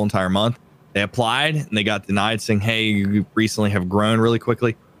almost the whole entire month. They applied and they got denied saying, hey, you recently have grown really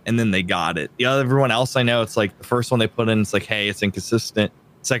quickly. And then they got it. Everyone else I know, it's like the first one they put in, it's like, hey, it's inconsistent.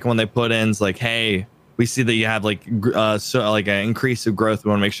 Second one they put in is like, hey, we see that you have like an increase of growth. We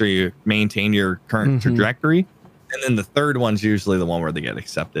want to make sure you maintain your current trajectory. And then the third one's usually the one where they get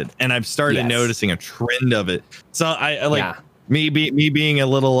accepted. And I've started noticing a trend of it. So I like me being a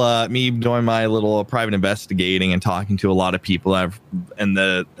little me doing my little private investigating and talking to a lot of people I've in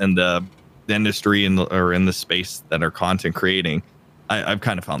the industry or in the space that are content creating. I've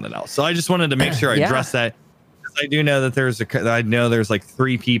kind of found that out. So I just wanted to make sure I address that. I do know that I know there's like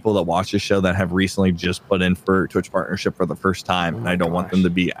 3 people that watch the show that have recently just put in for Twitch partnership for the first time, and I don't want them to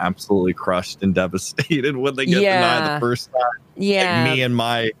be absolutely crushed and devastated when they get denied the first time. Yeah, like me and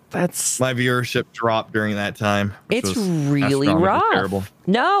my viewership dropped during that time. It's really rough. Terrible.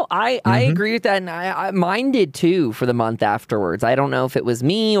 No, I agree with that, and mine did too for the month afterwards. I don't know if it was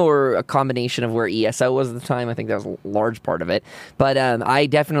me or a combination of where ESO was at the time. I think that was a large part of it. But I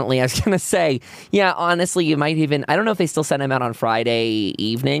was going to say, yeah, honestly, you might even, I don't know if they still send them out on Friday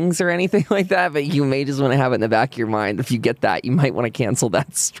evenings or anything like that, but you may just want to have it in the back of your mind. If you get that, you might want to cancel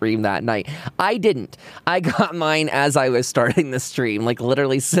that stream that night. I didn't. I got mine as I was starting the stream, like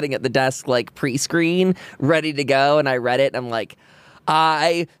literally sitting at the desk, like pre-screen, ready to go, and I read it, and I'm like,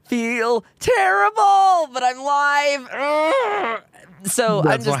 I feel terrible, but I'm live. Ugh. So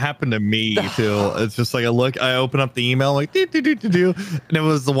that's what happened to me too. It's just like I open up the email like and it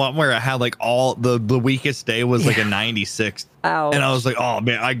was the one where I had like all the weakest day was like a 96. Ouch. And I was like, oh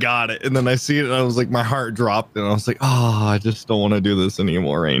man, I got it. And then I see it and I was like, my heart dropped and I was like, oh, I just don't want to do this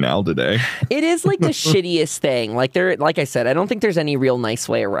anymore right now today. It is like the shittiest thing. Like I said, I don't think there's any real nice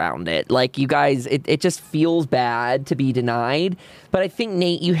way around it. Like you guys, it just feels bad to be denied. But I think,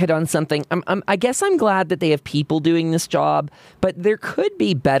 Nate, you hit on something. I guess I'm glad that they have people doing this job, but there could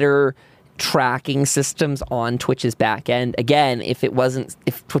be better tracking systems on Twitch's back end. Again, if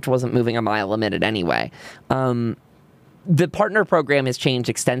Twitch wasn't moving a mile a minute anyway. The partner program has changed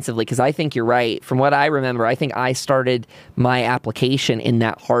extensively because I think you're right. From what I remember, I think I started my application in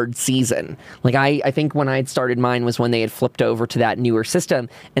that hard season. Like I think when I'd started mine was when they had flipped over to that newer system,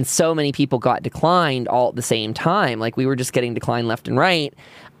 and so many people got declined all at the same time. Like we were just getting declined left and right.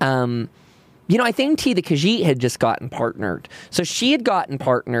 I think T the Khajiit had just gotten partnered. So she had gotten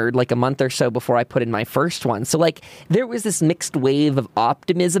partnered like a month or so before I put in my first one. So like there was this mixed wave of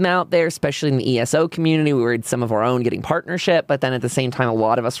optimism out there, especially in the ESO community. We were some of our own getting partnership, but then at the same time, a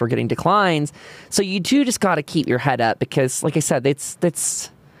lot of us were getting declines. So you do just got to keep your head up because, like I said, it's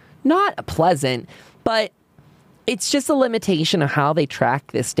not pleasant, but it's just a limitation of how they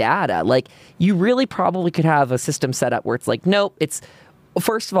track this data. Like you really probably could have a system set up where it's like, nope, it's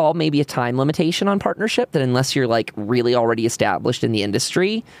first of all, maybe a time limitation on partnership that unless you're like really already established in the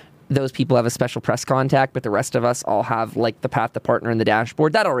industry, those people have a special press contact, but the rest of us all have like the path to partner in the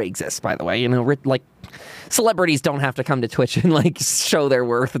dashboard. That already exists, by the way. Like celebrities don't have to come to Twitch and like show their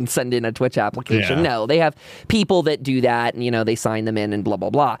worth and send in a Twitch application. Yeah. No, they have people that do that and, they sign them in and blah, blah,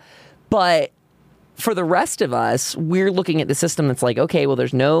 blah. But for the rest of us, we're looking at the system that's like, okay, well,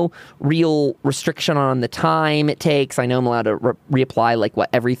 there's no real restriction on the time it takes. I know I'm allowed to reapply like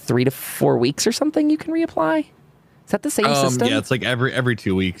every 3 to 4 weeks or something you can reapply? Is that the same system? Yeah, it's like every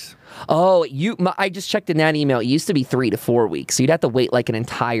 2 weeks. Oh, I just checked in that email. It used to be 3 to 4 weeks. So you'd have to wait like an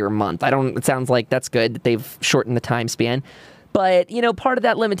entire month. It sounds like that's good that they've shortened the time span. But, part of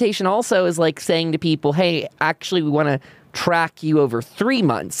that limitation also is like saying to people, hey, actually, we want to track you over 3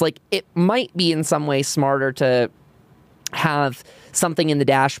 months. Like it might be in some way smarter to have something in the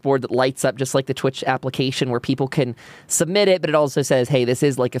dashboard that lights up just like the Twitch application where people can submit it, but it also says, hey, this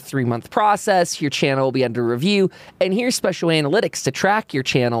is like a 3-month process. Your channel will be under review. And here's special analytics to track your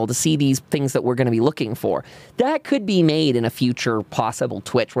channel to see these things that we're going to be looking for. That could be made in a future possible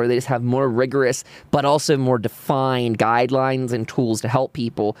Twitch where they just have more rigorous, but also more defined guidelines and tools to help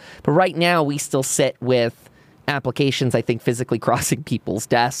people. But right now we still sit with applications, I think, physically crossing people's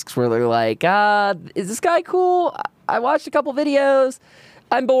desks where they're like, is this guy cool? I watched a couple videos.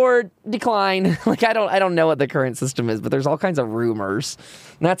 I'm bored. Decline. Like, I don't know what the current system is, but there's all kinds of rumors.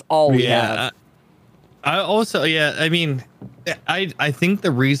 And that's all we have. I also, I mean, I think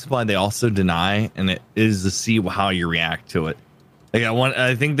the reason why they also deny and it is to see how you react to it. Like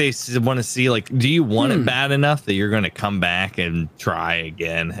I think they want to see, like, do you want it bad enough that you're going to come back and try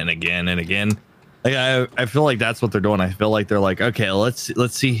again and again and again? Like, I feel like that's what they're doing. I feel like they're like, okay, let's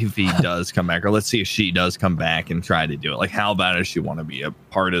see if he does come back, or let's see if she does come back and try to do it. Like, how bad does she want to be a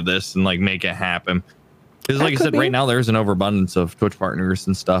part of this and like make it happen? Because like I said, right now there's an overabundance of Twitch partners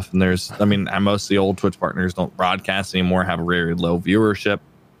and stuff, and most of the old Twitch partners don't broadcast anymore, have a very low viewership.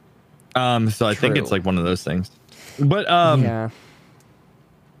 So I think it's like one of those things. But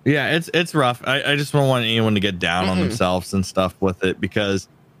yeah, it's rough. I just don't want anyone to get down on themselves and stuff with it, because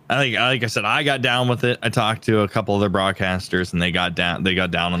like I said, I got down with it. I talked to a couple other broadcasters and they got down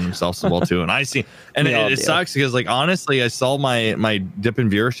on themselves as well too. And I see, and it sucks because, like, honestly, I saw my dip in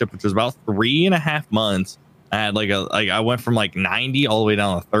viewership, which was about 3.5 months. I had I went from like 90 all the way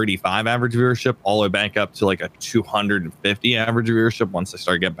down to 35 average viewership, all the way back up to like a 250 average viewership once I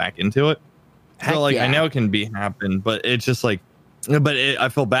started getting back into it. So I know it can happen, but it's just like, But I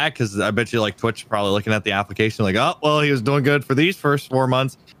feel bad because I bet you like Twitch probably looking at the application like, oh, well, he was doing good for these first 4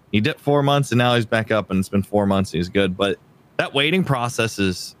 months. He dipped 4 months and now he's back up and it's been 4 months. And he's good. But that waiting process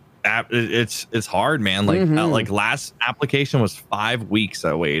is it's hard, man. Like like last application was 5 weeks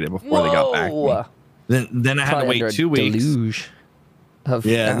I waited before they got back to me. Then I had to wait 2 weeks.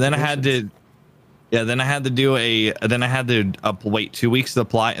 Then I had to. Yeah, then I had to wait 2 weeks to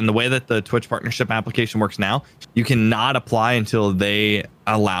apply. And the way that the Twitch partnership application works now, you cannot apply until they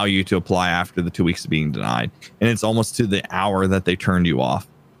allow you to apply after the 2 weeks of being denied. And it's almost to the hour that they turned you off.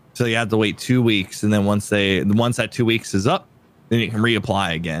 So you have to wait 2 weeks. And then once that 2 weeks is up, then you can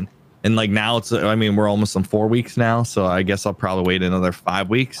reapply again. And like now we're almost on 4 weeks now. So I guess I'll probably wait another 5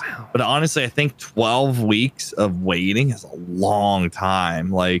 weeks. Wow. But honestly, I think 12 weeks of waiting is a long time.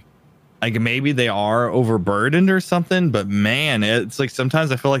 Like maybe they are overburdened or something, but man, it's like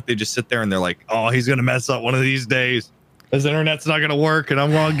sometimes I feel like they just sit there and they're like, oh, he's going to mess up one of these days. His internet's not going to work and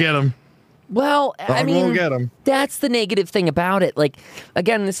I'm going to get him. Well, I mean, that's the negative thing about it. Like,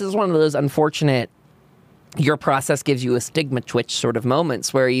 again, this is one of those unfortunate, your process gives you a stigma Twitch sort of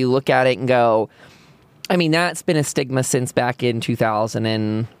moments where you look at it and go, I mean, that's been a stigma since back in 2000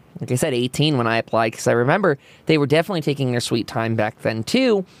 and, like I said, 18 when I applied, because I remember they were definitely taking their sweet time back then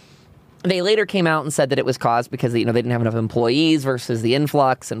too. They later came out and said that it was caused because, they didn't have enough employees versus the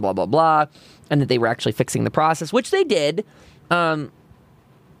influx and blah, blah, blah, and that they were actually fixing the process, which they did. So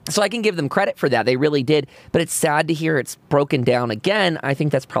I can give them credit for that. They really did. But it's sad to hear it's broken down again. I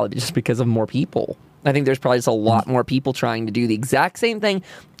think that's probably just because of more people. I think there's probably just a lot more people trying to do the exact same thing,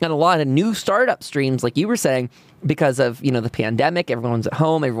 and a lot of new startup streams, like you were saying, because of, the pandemic. Everyone's at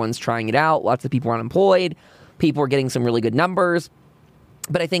home. Everyone's trying it out. Lots of people are unemployed. People are getting some really good numbers.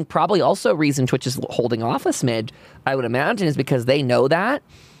 But I think probably also a reason Twitch is holding off a smidge, I would imagine, is because they know that.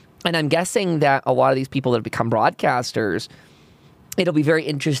 And I'm guessing that a lot of these people that have become broadcasters, it'll be very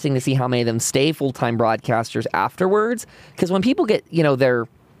interesting to see how many of them stay full-time broadcasters afterwards. Because when people get, their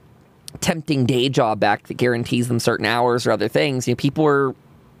tempting day job back that guarantees them certain hours or other things, people are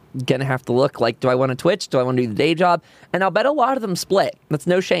going to have to look like, do I want to Twitch? Do I want to do the day job? And I'll bet a lot of them split. That's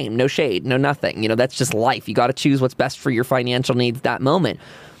no shame, no shade, no nothing. That's just life. You got to choose what's best for your financial needs that moment.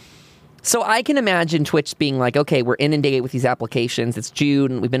 So I can imagine Twitch being like, okay, we're inundated with these applications. It's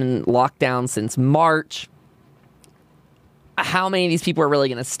June. We've been in lockdown since March. How many of these people are really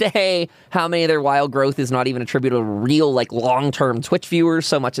going to stay? How many of their wild growth is not even attributable to real, long-term Twitch viewers,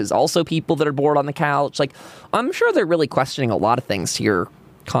 so much as also people that are bored on the couch? I'm sure they're really questioning a lot of things to your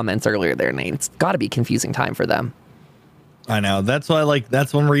comments earlier there, Nate. It's got to be a confusing time for them. I know. That's why,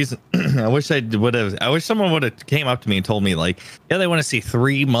 that's one reason. I wish someone would have came up to me and told me, yeah, they want to see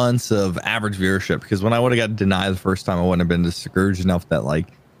 3 months of average viewership, because when I would have got denied the first time, I wouldn't have been discouraged enough that,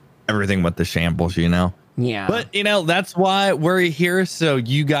 everything went to shambles, Yeah. But, that's why we're here, so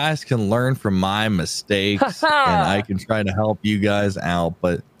you guys can learn from my mistakes and I can try to help you guys out.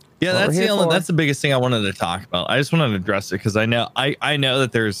 But yeah, that's the biggest thing I wanted to talk about. I just wanted to address it because I know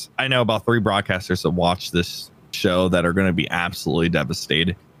that I know about 3 broadcasters that watch this show that are going to be absolutely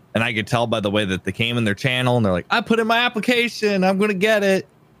devastated. And I could tell by the way that they came in their channel and they're like, I put in my application, I'm going to get it.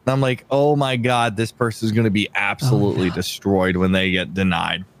 And I'm like, oh my God, this person is going to be absolutely destroyed when they get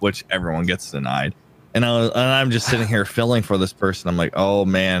denied, which everyone gets denied. And I'm just sitting here feeling for this person. I'm like, oh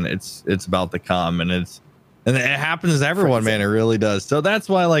man, it's about to come, and it happens to everyone, man. It really does. So that's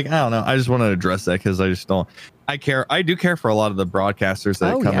why, I don't know. I just want to address that because I care. I do care for a lot of the broadcasters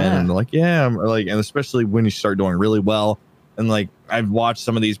that come in and they're like, yeah, and especially when you start doing really well. And I've watched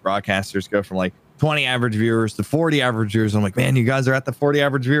some of these broadcasters go from 20 average viewers to 40 average viewers. I'm like, man, you guys are at the 40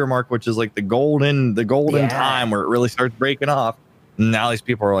 average viewer mark, which is the golden time where it really starts breaking off. Now these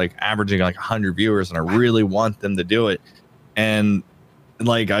people are averaging 100 viewers, and I really want them to do it. And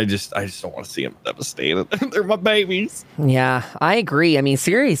I just don't want to see them devastated. They're my babies. Yeah, I agree. I mean,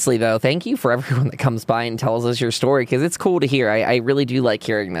 seriously though, thank you for everyone that comes by and tells us your story, because it's cool to hear. I really do like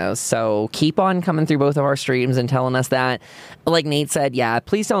hearing those. So keep on coming through both of our streams and telling us that. Like Nate said, yeah,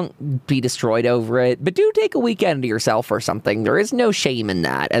 please don't be destroyed over it, but do take a weekend to yourself or something. There is no shame in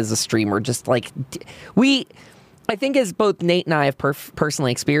that as a streamer. Just I think as both Nate and I have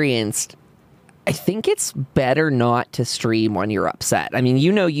personally experienced, I think it's better not to stream when you're upset. I mean,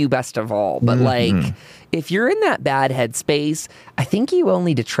 you best of all, but if you're in that bad headspace, I think you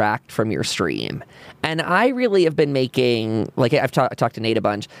only detract from your stream. And I really have been making, like I've talked to Nate a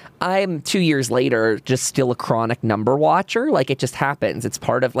bunch, I'm 2 years later just still a chronic number watcher. Like it just happens. It's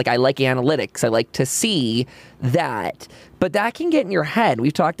part of, like, I like analytics. I like to see that. But that can get in your head.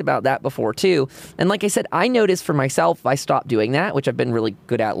 We've talked about that before too. And like I said, I noticed for myself, if I stopped doing that, which I've been really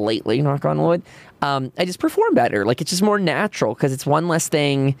good at lately, knock on wood, I just perform better. Like it's just more natural because it's one less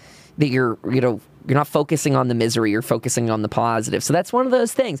thing that you're not focusing on the misery, you're focusing on the positive. So that's one of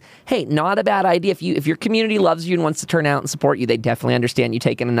those things. Hey, not a bad idea. If your community loves you and wants to turn out and support you, they definitely understand you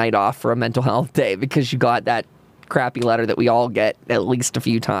taking a night off for a mental health day because you got that crappy letter that we all get at least a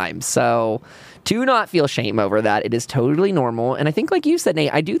few times. So do not feel shame over that. It is totally normal. And I think, like you said,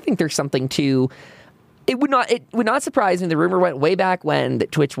 Nate, I do think there's something to. It would not surprise me. The rumor went way back when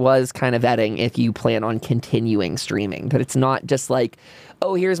that Twitch was kind of vetting if you plan on continuing streaming. That it's not just like,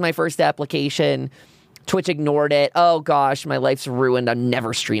 oh, here's my first application. Twitch ignored it. Oh gosh, my life's ruined. I'm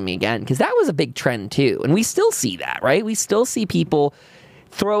never streaming again. Because that was a big trend too. And we still see that, right? We still see people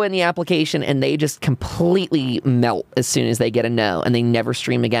throw in the application and they just completely melt as soon as they get a no and they never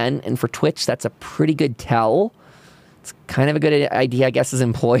stream again. And for Twitch, that's a pretty good tell. It's kind of a good idea, I guess, as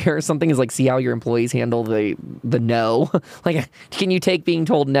employer or something, is like see how your employees handle the no. Like, can you take being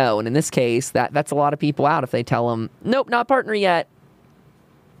told no? And in this case, that's a lot of people out if they tell them, nope, not partner yet.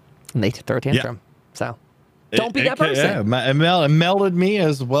 And they throw a tantrum. Yeah. So don't be that person. Yeah, it melded me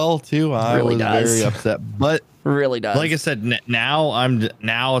as well, too. I really was does. very upset. But really does. Like I said,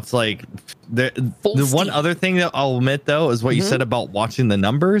 now it's like the one other thing that I'll admit though is what you said about watching the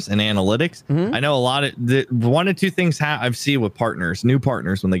numbers and analytics. I know a lot of the one or two things I've seen with new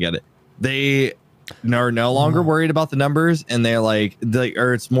partners when they get it, they are no longer worried about the numbers, and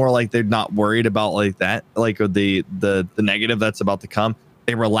or it's more like they're not worried about like that, like the negative that's about to come.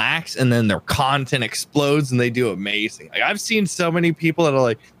 They relax and then their content explodes and they do amazing. Like I've seen so many people that are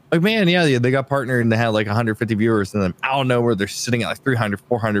like, man, yeah, they got partnered and they had like 150 viewers, and then out of nowhere they're sitting at like 300,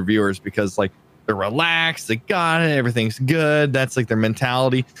 400 viewers because like they're relaxed, they got it, everything's good. That's like their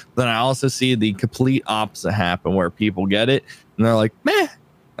mentality. Then I also see the complete opposite happen where people get it and they're like, meh,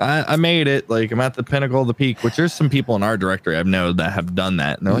 I made it. Like I'm at the pinnacle of the peak, which there's some people in our directory I've known that have done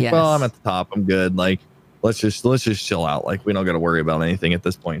that. And they're like, well, I'm at the top, I'm good. Like let's just chill out. Like we don't got to worry about anything at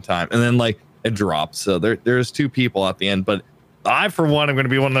this point in time. And then like it drops. So there's two people at the end, but I, for one, I'm going to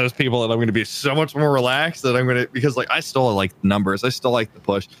be one of those people that I'm going to be so much more relaxed that because like I still like numbers. I still like the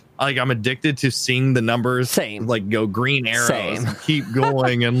push. I'm addicted to seeing the numbers like go green arrows and keep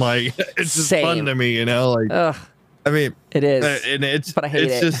going. And like, it's just fun to me, like, I mean, it is, and but I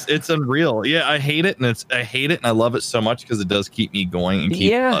hate it. It's unreal. Yeah. I hate it. And I hate it. And I love it so much because it does keep me going and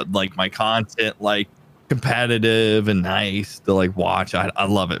keep like my content, like, competitive and nice to like watch. I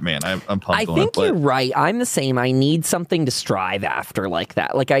love it, man. I'm pumped. I think you're right. I'm the same. I need something to strive after like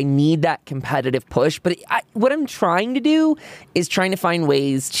that. Like I need that competitive push. But what I'm trying to do is trying to find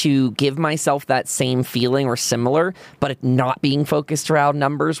ways to give myself that same feeling or similar, but it not being focused around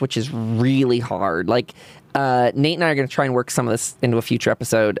numbers, which is really hard. Like Nate and I are going to try and work some of this into a future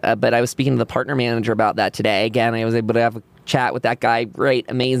episode. But I was speaking to the partner manager about that today. Again, I was able to have a chat with that guy. Great,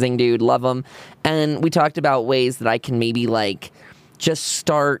 amazing dude, love him. And we talked about ways that I can maybe like just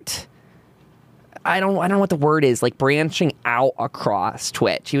start, I don't know what the word is, like branching out across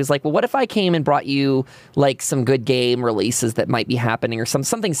Twitch. He was like, well, what if I came and brought you like some good game releases that might be happening or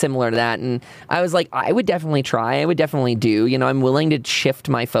something similar to that? And I was like, I would definitely try. I would definitely do. I'm willing to shift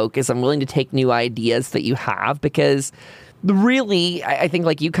my focus. I'm willing to take new ideas that you have, because really, I think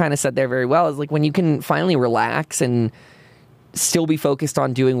like you kind of said there very well, is like when you can finally relax and still be focused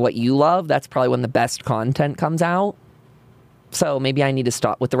on doing what you love, that's probably when the best content comes out. So maybe I need to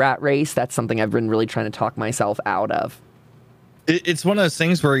stop with the rat race. That's something I've been really trying to talk myself out of. It's one of those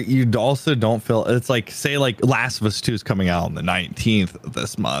things where you also don't feel, it's like, say like Last of Us 2 is coming out on the 19th of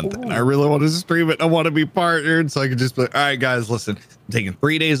this month. Ooh. And I really want to stream it. I want to be partnered. So I could just be like, all right, guys, listen, I'm taking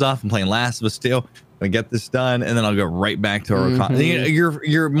 3 days off. I'm playing Last of Us 2. I'm gonna get this done. And then I'll go right back to our content.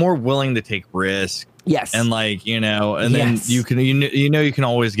 You're more willing to take risks. Yes. And like, and then you can, you can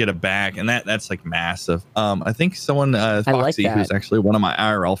always get it back. And that's like massive. I think someone, Foxy, who's actually one of my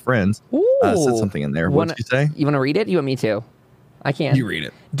IRL friends, said something in there. What did you say? You want to read it? You want me to? I can. You read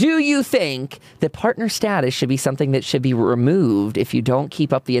it. Do you think that partner status should be something that should be removed if you don't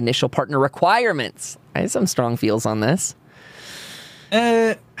keep up the initial partner requirements? I have some strong feels on this.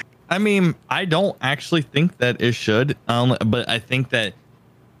 I mean, I don't actually think that it should. But I think that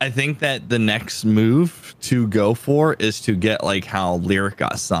I think that the next move to go for is to get like how Lyric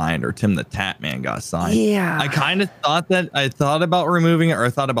got signed or Tim the Tatman got signed. Yeah. I kind of thought that I thought about removing it, or I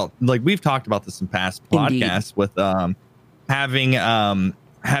thought about, like, we've talked about this in past podcasts with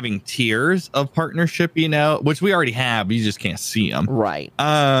having tiers of partnership, you know, which we already have. You just can't see them. Right.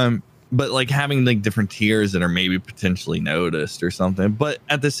 But like having like different tiers that are maybe potentially noticed or something. But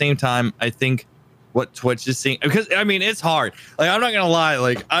at the same time, I think what Twitch is seeing, because I mean, it's hard. Like, I'm not gonna lie.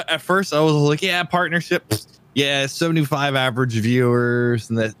 Like, at first I was like, yeah, partnership, yeah, 75 average viewers,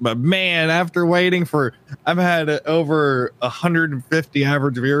 and that. But man, after waiting for, I've had over 150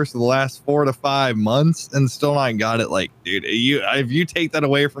 average viewers for the last 4 to 5 months, and still not got it. Like, dude, if you take that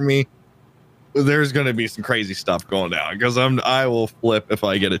away from me, there's going to be some crazy stuff going down, because I will flip if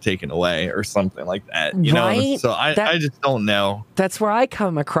I get it taken away or something like that, you know. So I just don't know. That's where I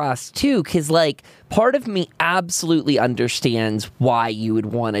come across too, because like part of me absolutely understands why you would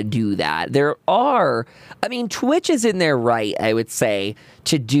want to do that. I mean, Twitch is in their right, I would say,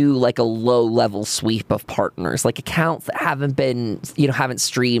 to do like a low level sweep of partners, like accounts that haven't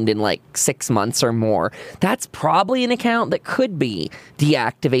streamed in like 6 months or more. That's probably an account that could be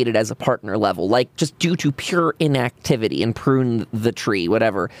deactivated as a partner level, like just due to pure inactivity, and prune the tree,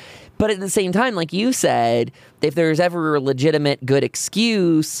 whatever. But at the same time, like you said, if there's ever a legitimate good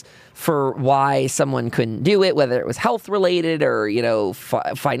excuse for why someone couldn't do it, whether it was health related or, you know,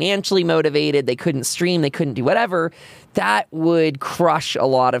 financially motivated, they couldn't stream, they couldn't do whatever, that would crush a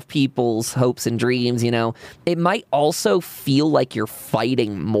lot of people's hopes and dreams, you know. It might also feel like you're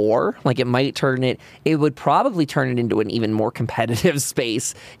fighting more. Like it would probably turn it into an even more competitive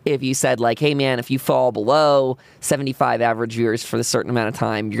space if you said like, hey man, if you fall below 75 average viewers for a certain amount of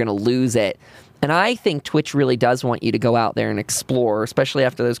time, you're going to lose it. And I think Twitch really does want you to go out there and explore, especially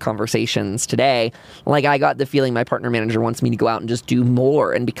after those conversations today. Like, I got the feeling my partner manager wants me to go out and just do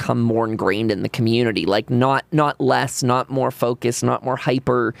more and become more ingrained in the community. Like, not less, not more focused, not more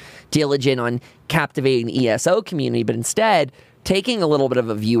hyper diligent on captivating the ESO community, but instead taking a little bit of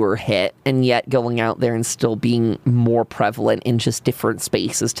a viewer hit and yet going out there and still being more prevalent in just different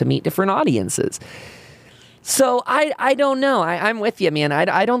spaces to meet different audiences. So I don't know. I'm with you, man.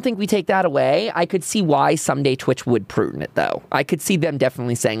 I don't think we take that away. I could see why someday Twitch would prune it, though. I could see them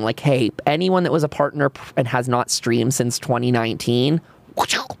definitely saying, like, hey, anyone that was a partner and has not streamed since 2019,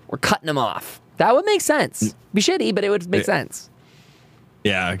 we're cutting them off. That would make sense. Be shitty, but it would make sense.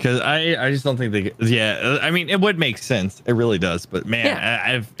 Yeah, because I just don't think they. Yeah, I mean, it would make sense. It really does. But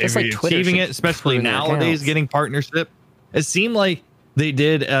man, if like you're Twitter achieving it, especially nowadays, getting partnership, it seemed like they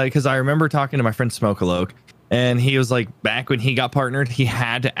did. Because I remember talking to my friend Smokealoke, and he was like, back when he got partnered, he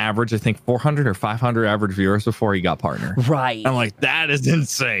had to average, I think, 400 or 500 average viewers before he got partnered. Right. I'm like, that is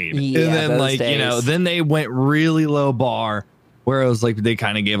insane. Yeah, and then, like, days. you know, then they went really low bar, where it was like they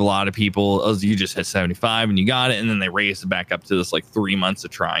kind of gave a lot of people, you just hit 75 and you got it, and then they raised it back up to this like 3 months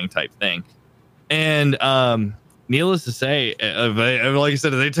of trying type thing. And needless to say, like I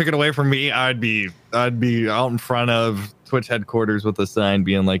said, if they took it away from me, I'd be out in front of Twitch headquarters with a sign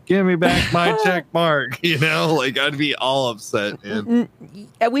being like, give me back my check mark, you know. Like, I'd be all upset, man.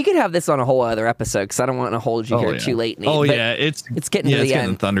 We could have this on a whole other episode, because I don't want to hold you here too late, Nate. It's getting to the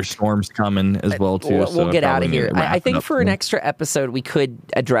end. Thunderstorms coming as well too. We'll get out of here. I think for an extra episode, we could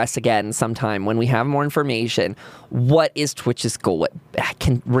address again sometime when we have more information. What is Twitch's goal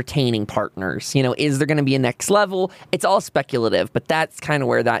at retaining partners? You know, is there going to be a next level? It's all speculative, but that's kind of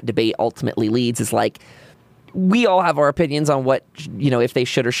where that debate ultimately leads. Is like, we all have our opinions on what, you know, if they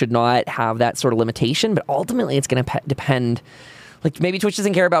should or should not have that sort of limitation, but ultimately it's going to depend. Like, maybe Twitch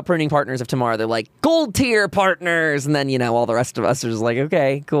doesn't care about pruning partners if tomorrow they're like, gold tier partners, and then, you know, all the rest of us are just like,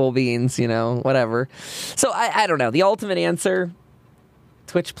 okay, cool beans, you know, whatever. So I don't know. The ultimate answer,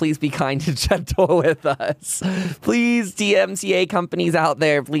 Twitch, please be kind and gentle with us. Please, DMCA companies out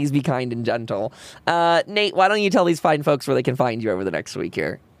there, please be kind and gentle. Nate, why don't you tell these fine folks where they can find you over the next week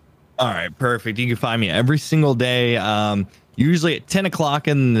here? All right, perfect. You can find me every single day, usually at 10 o'clock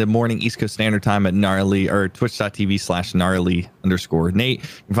in the morning, East Coast Standard Time at gnarly, or twitch.tv/gnarly_Nate. You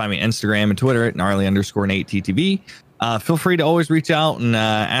can find me on Instagram and Twitter at gnarly_NateTTV. Feel free to always reach out and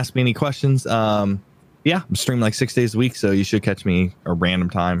ask me any questions. I'm streaming like 6 days a week, so you should catch me a random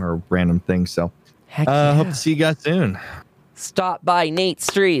time or random thing. So hope to see you guys soon. stop by Nate's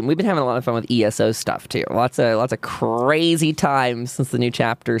stream. We've been having a lot of fun with ESO stuff too. Lots of crazy times since the new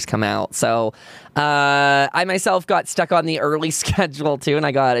chapters come out. So I myself got stuck on the early schedule too, and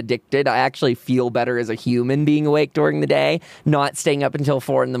I got addicted. I actually feel better as a human being awake during the day, not staying up until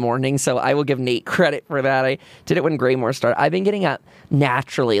 4 a.m. So I will give Nate credit for that. I did it when Greymore started. I've been getting up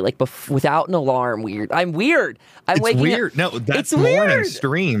naturally, like without an alarm. I'm weird. It's waking weird. up. No, that's It's morning weird.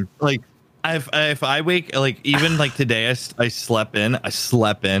 stream. Like if I wake, like even like today, I slept in,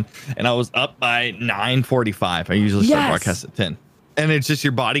 and I was up by 9:45. I usually start broadcast at 10. And it's just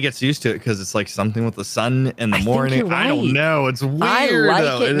your body gets used to it because it's like something with the sun in the morning. Think you're right. I don't know. It's weird. I like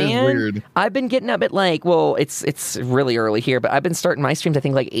though. it, man. Is weird. I've been getting up at it's really early here, but I've been starting my streams I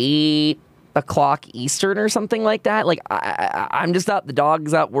think like 8 o'clock Eastern or something like that. Like I'm just up, the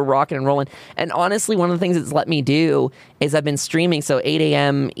dog's up, we're rocking and rolling. And honestly, one of the things it's let me do is I've been streaming, so 8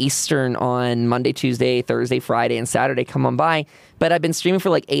 a.m. Eastern on Monday, Tuesday, Thursday, Friday, and Saturday, come on by. But I've been streaming for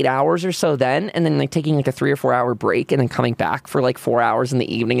like 8 hours or so then, and then like taking like a 3 or 4 hour break, and then coming back for like 4 hours in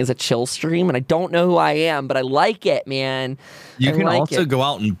the evening as a chill stream. And I don't know who I am, but I like it, man. You I can like also it. go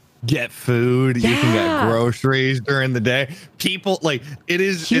out and get food. You can Yeah. get groceries during the day. People like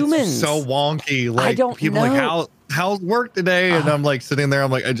Humans. it's so wonky. Like don't people know. like how's work today? And I'm like sitting there.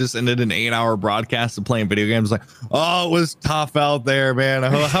 I'm like, I just ended an 8-hour broadcast of playing video games. Like, oh, it was tough out there, man.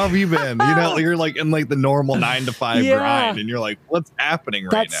 How have you been? You know, you're like in like the normal 9 to 5 Yeah. grind, and you're like, what's happening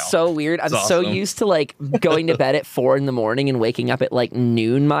right That's now? so weird. I'm It's so awesome. used to like going to bed at 4 a.m. and waking up at like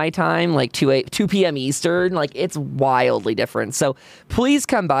noon my time, like 2 p.m. Eastern. Like it's wildly different. So please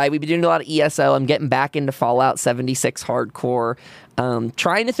come by. We've been doing a lot of ESO. I'm getting back into Fallout 76 hardcore.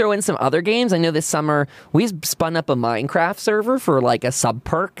 Trying to throw in some other games. I know this summer we spun up a Minecraft server for like a sub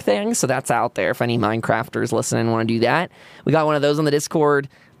perk thing, so that's out there if any Minecrafters listening want to do that. We got one of those on the Discord.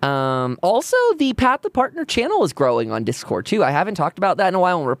 Also, the Pat the Partner channel is growing on Discord too. I haven't talked about that in a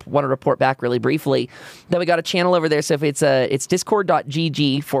while. I want to report back really briefly that we got a channel over there. So if it's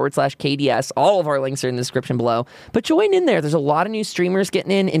discord.gg/KDS. All of our links are in the description below. But join in there. There's a lot of new streamers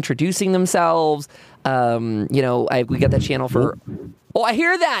getting in, introducing themselves. We got that channel for. Oh, I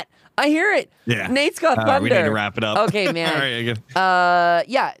hear that. I hear it. Yeah. Nate's got thunder. We need to wrap it up. Okay, man. All right, I guess.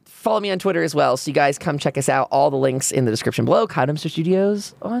 Yeah, follow me on Twitter as well. So you guys come check us out. All the links in the description below. Kyle Dumpster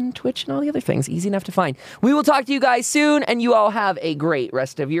Studios on Twitch and all the other things. Easy enough to find. We will talk to you guys soon, and you all have a great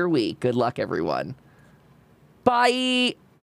rest of your week. Good luck, everyone. Bye.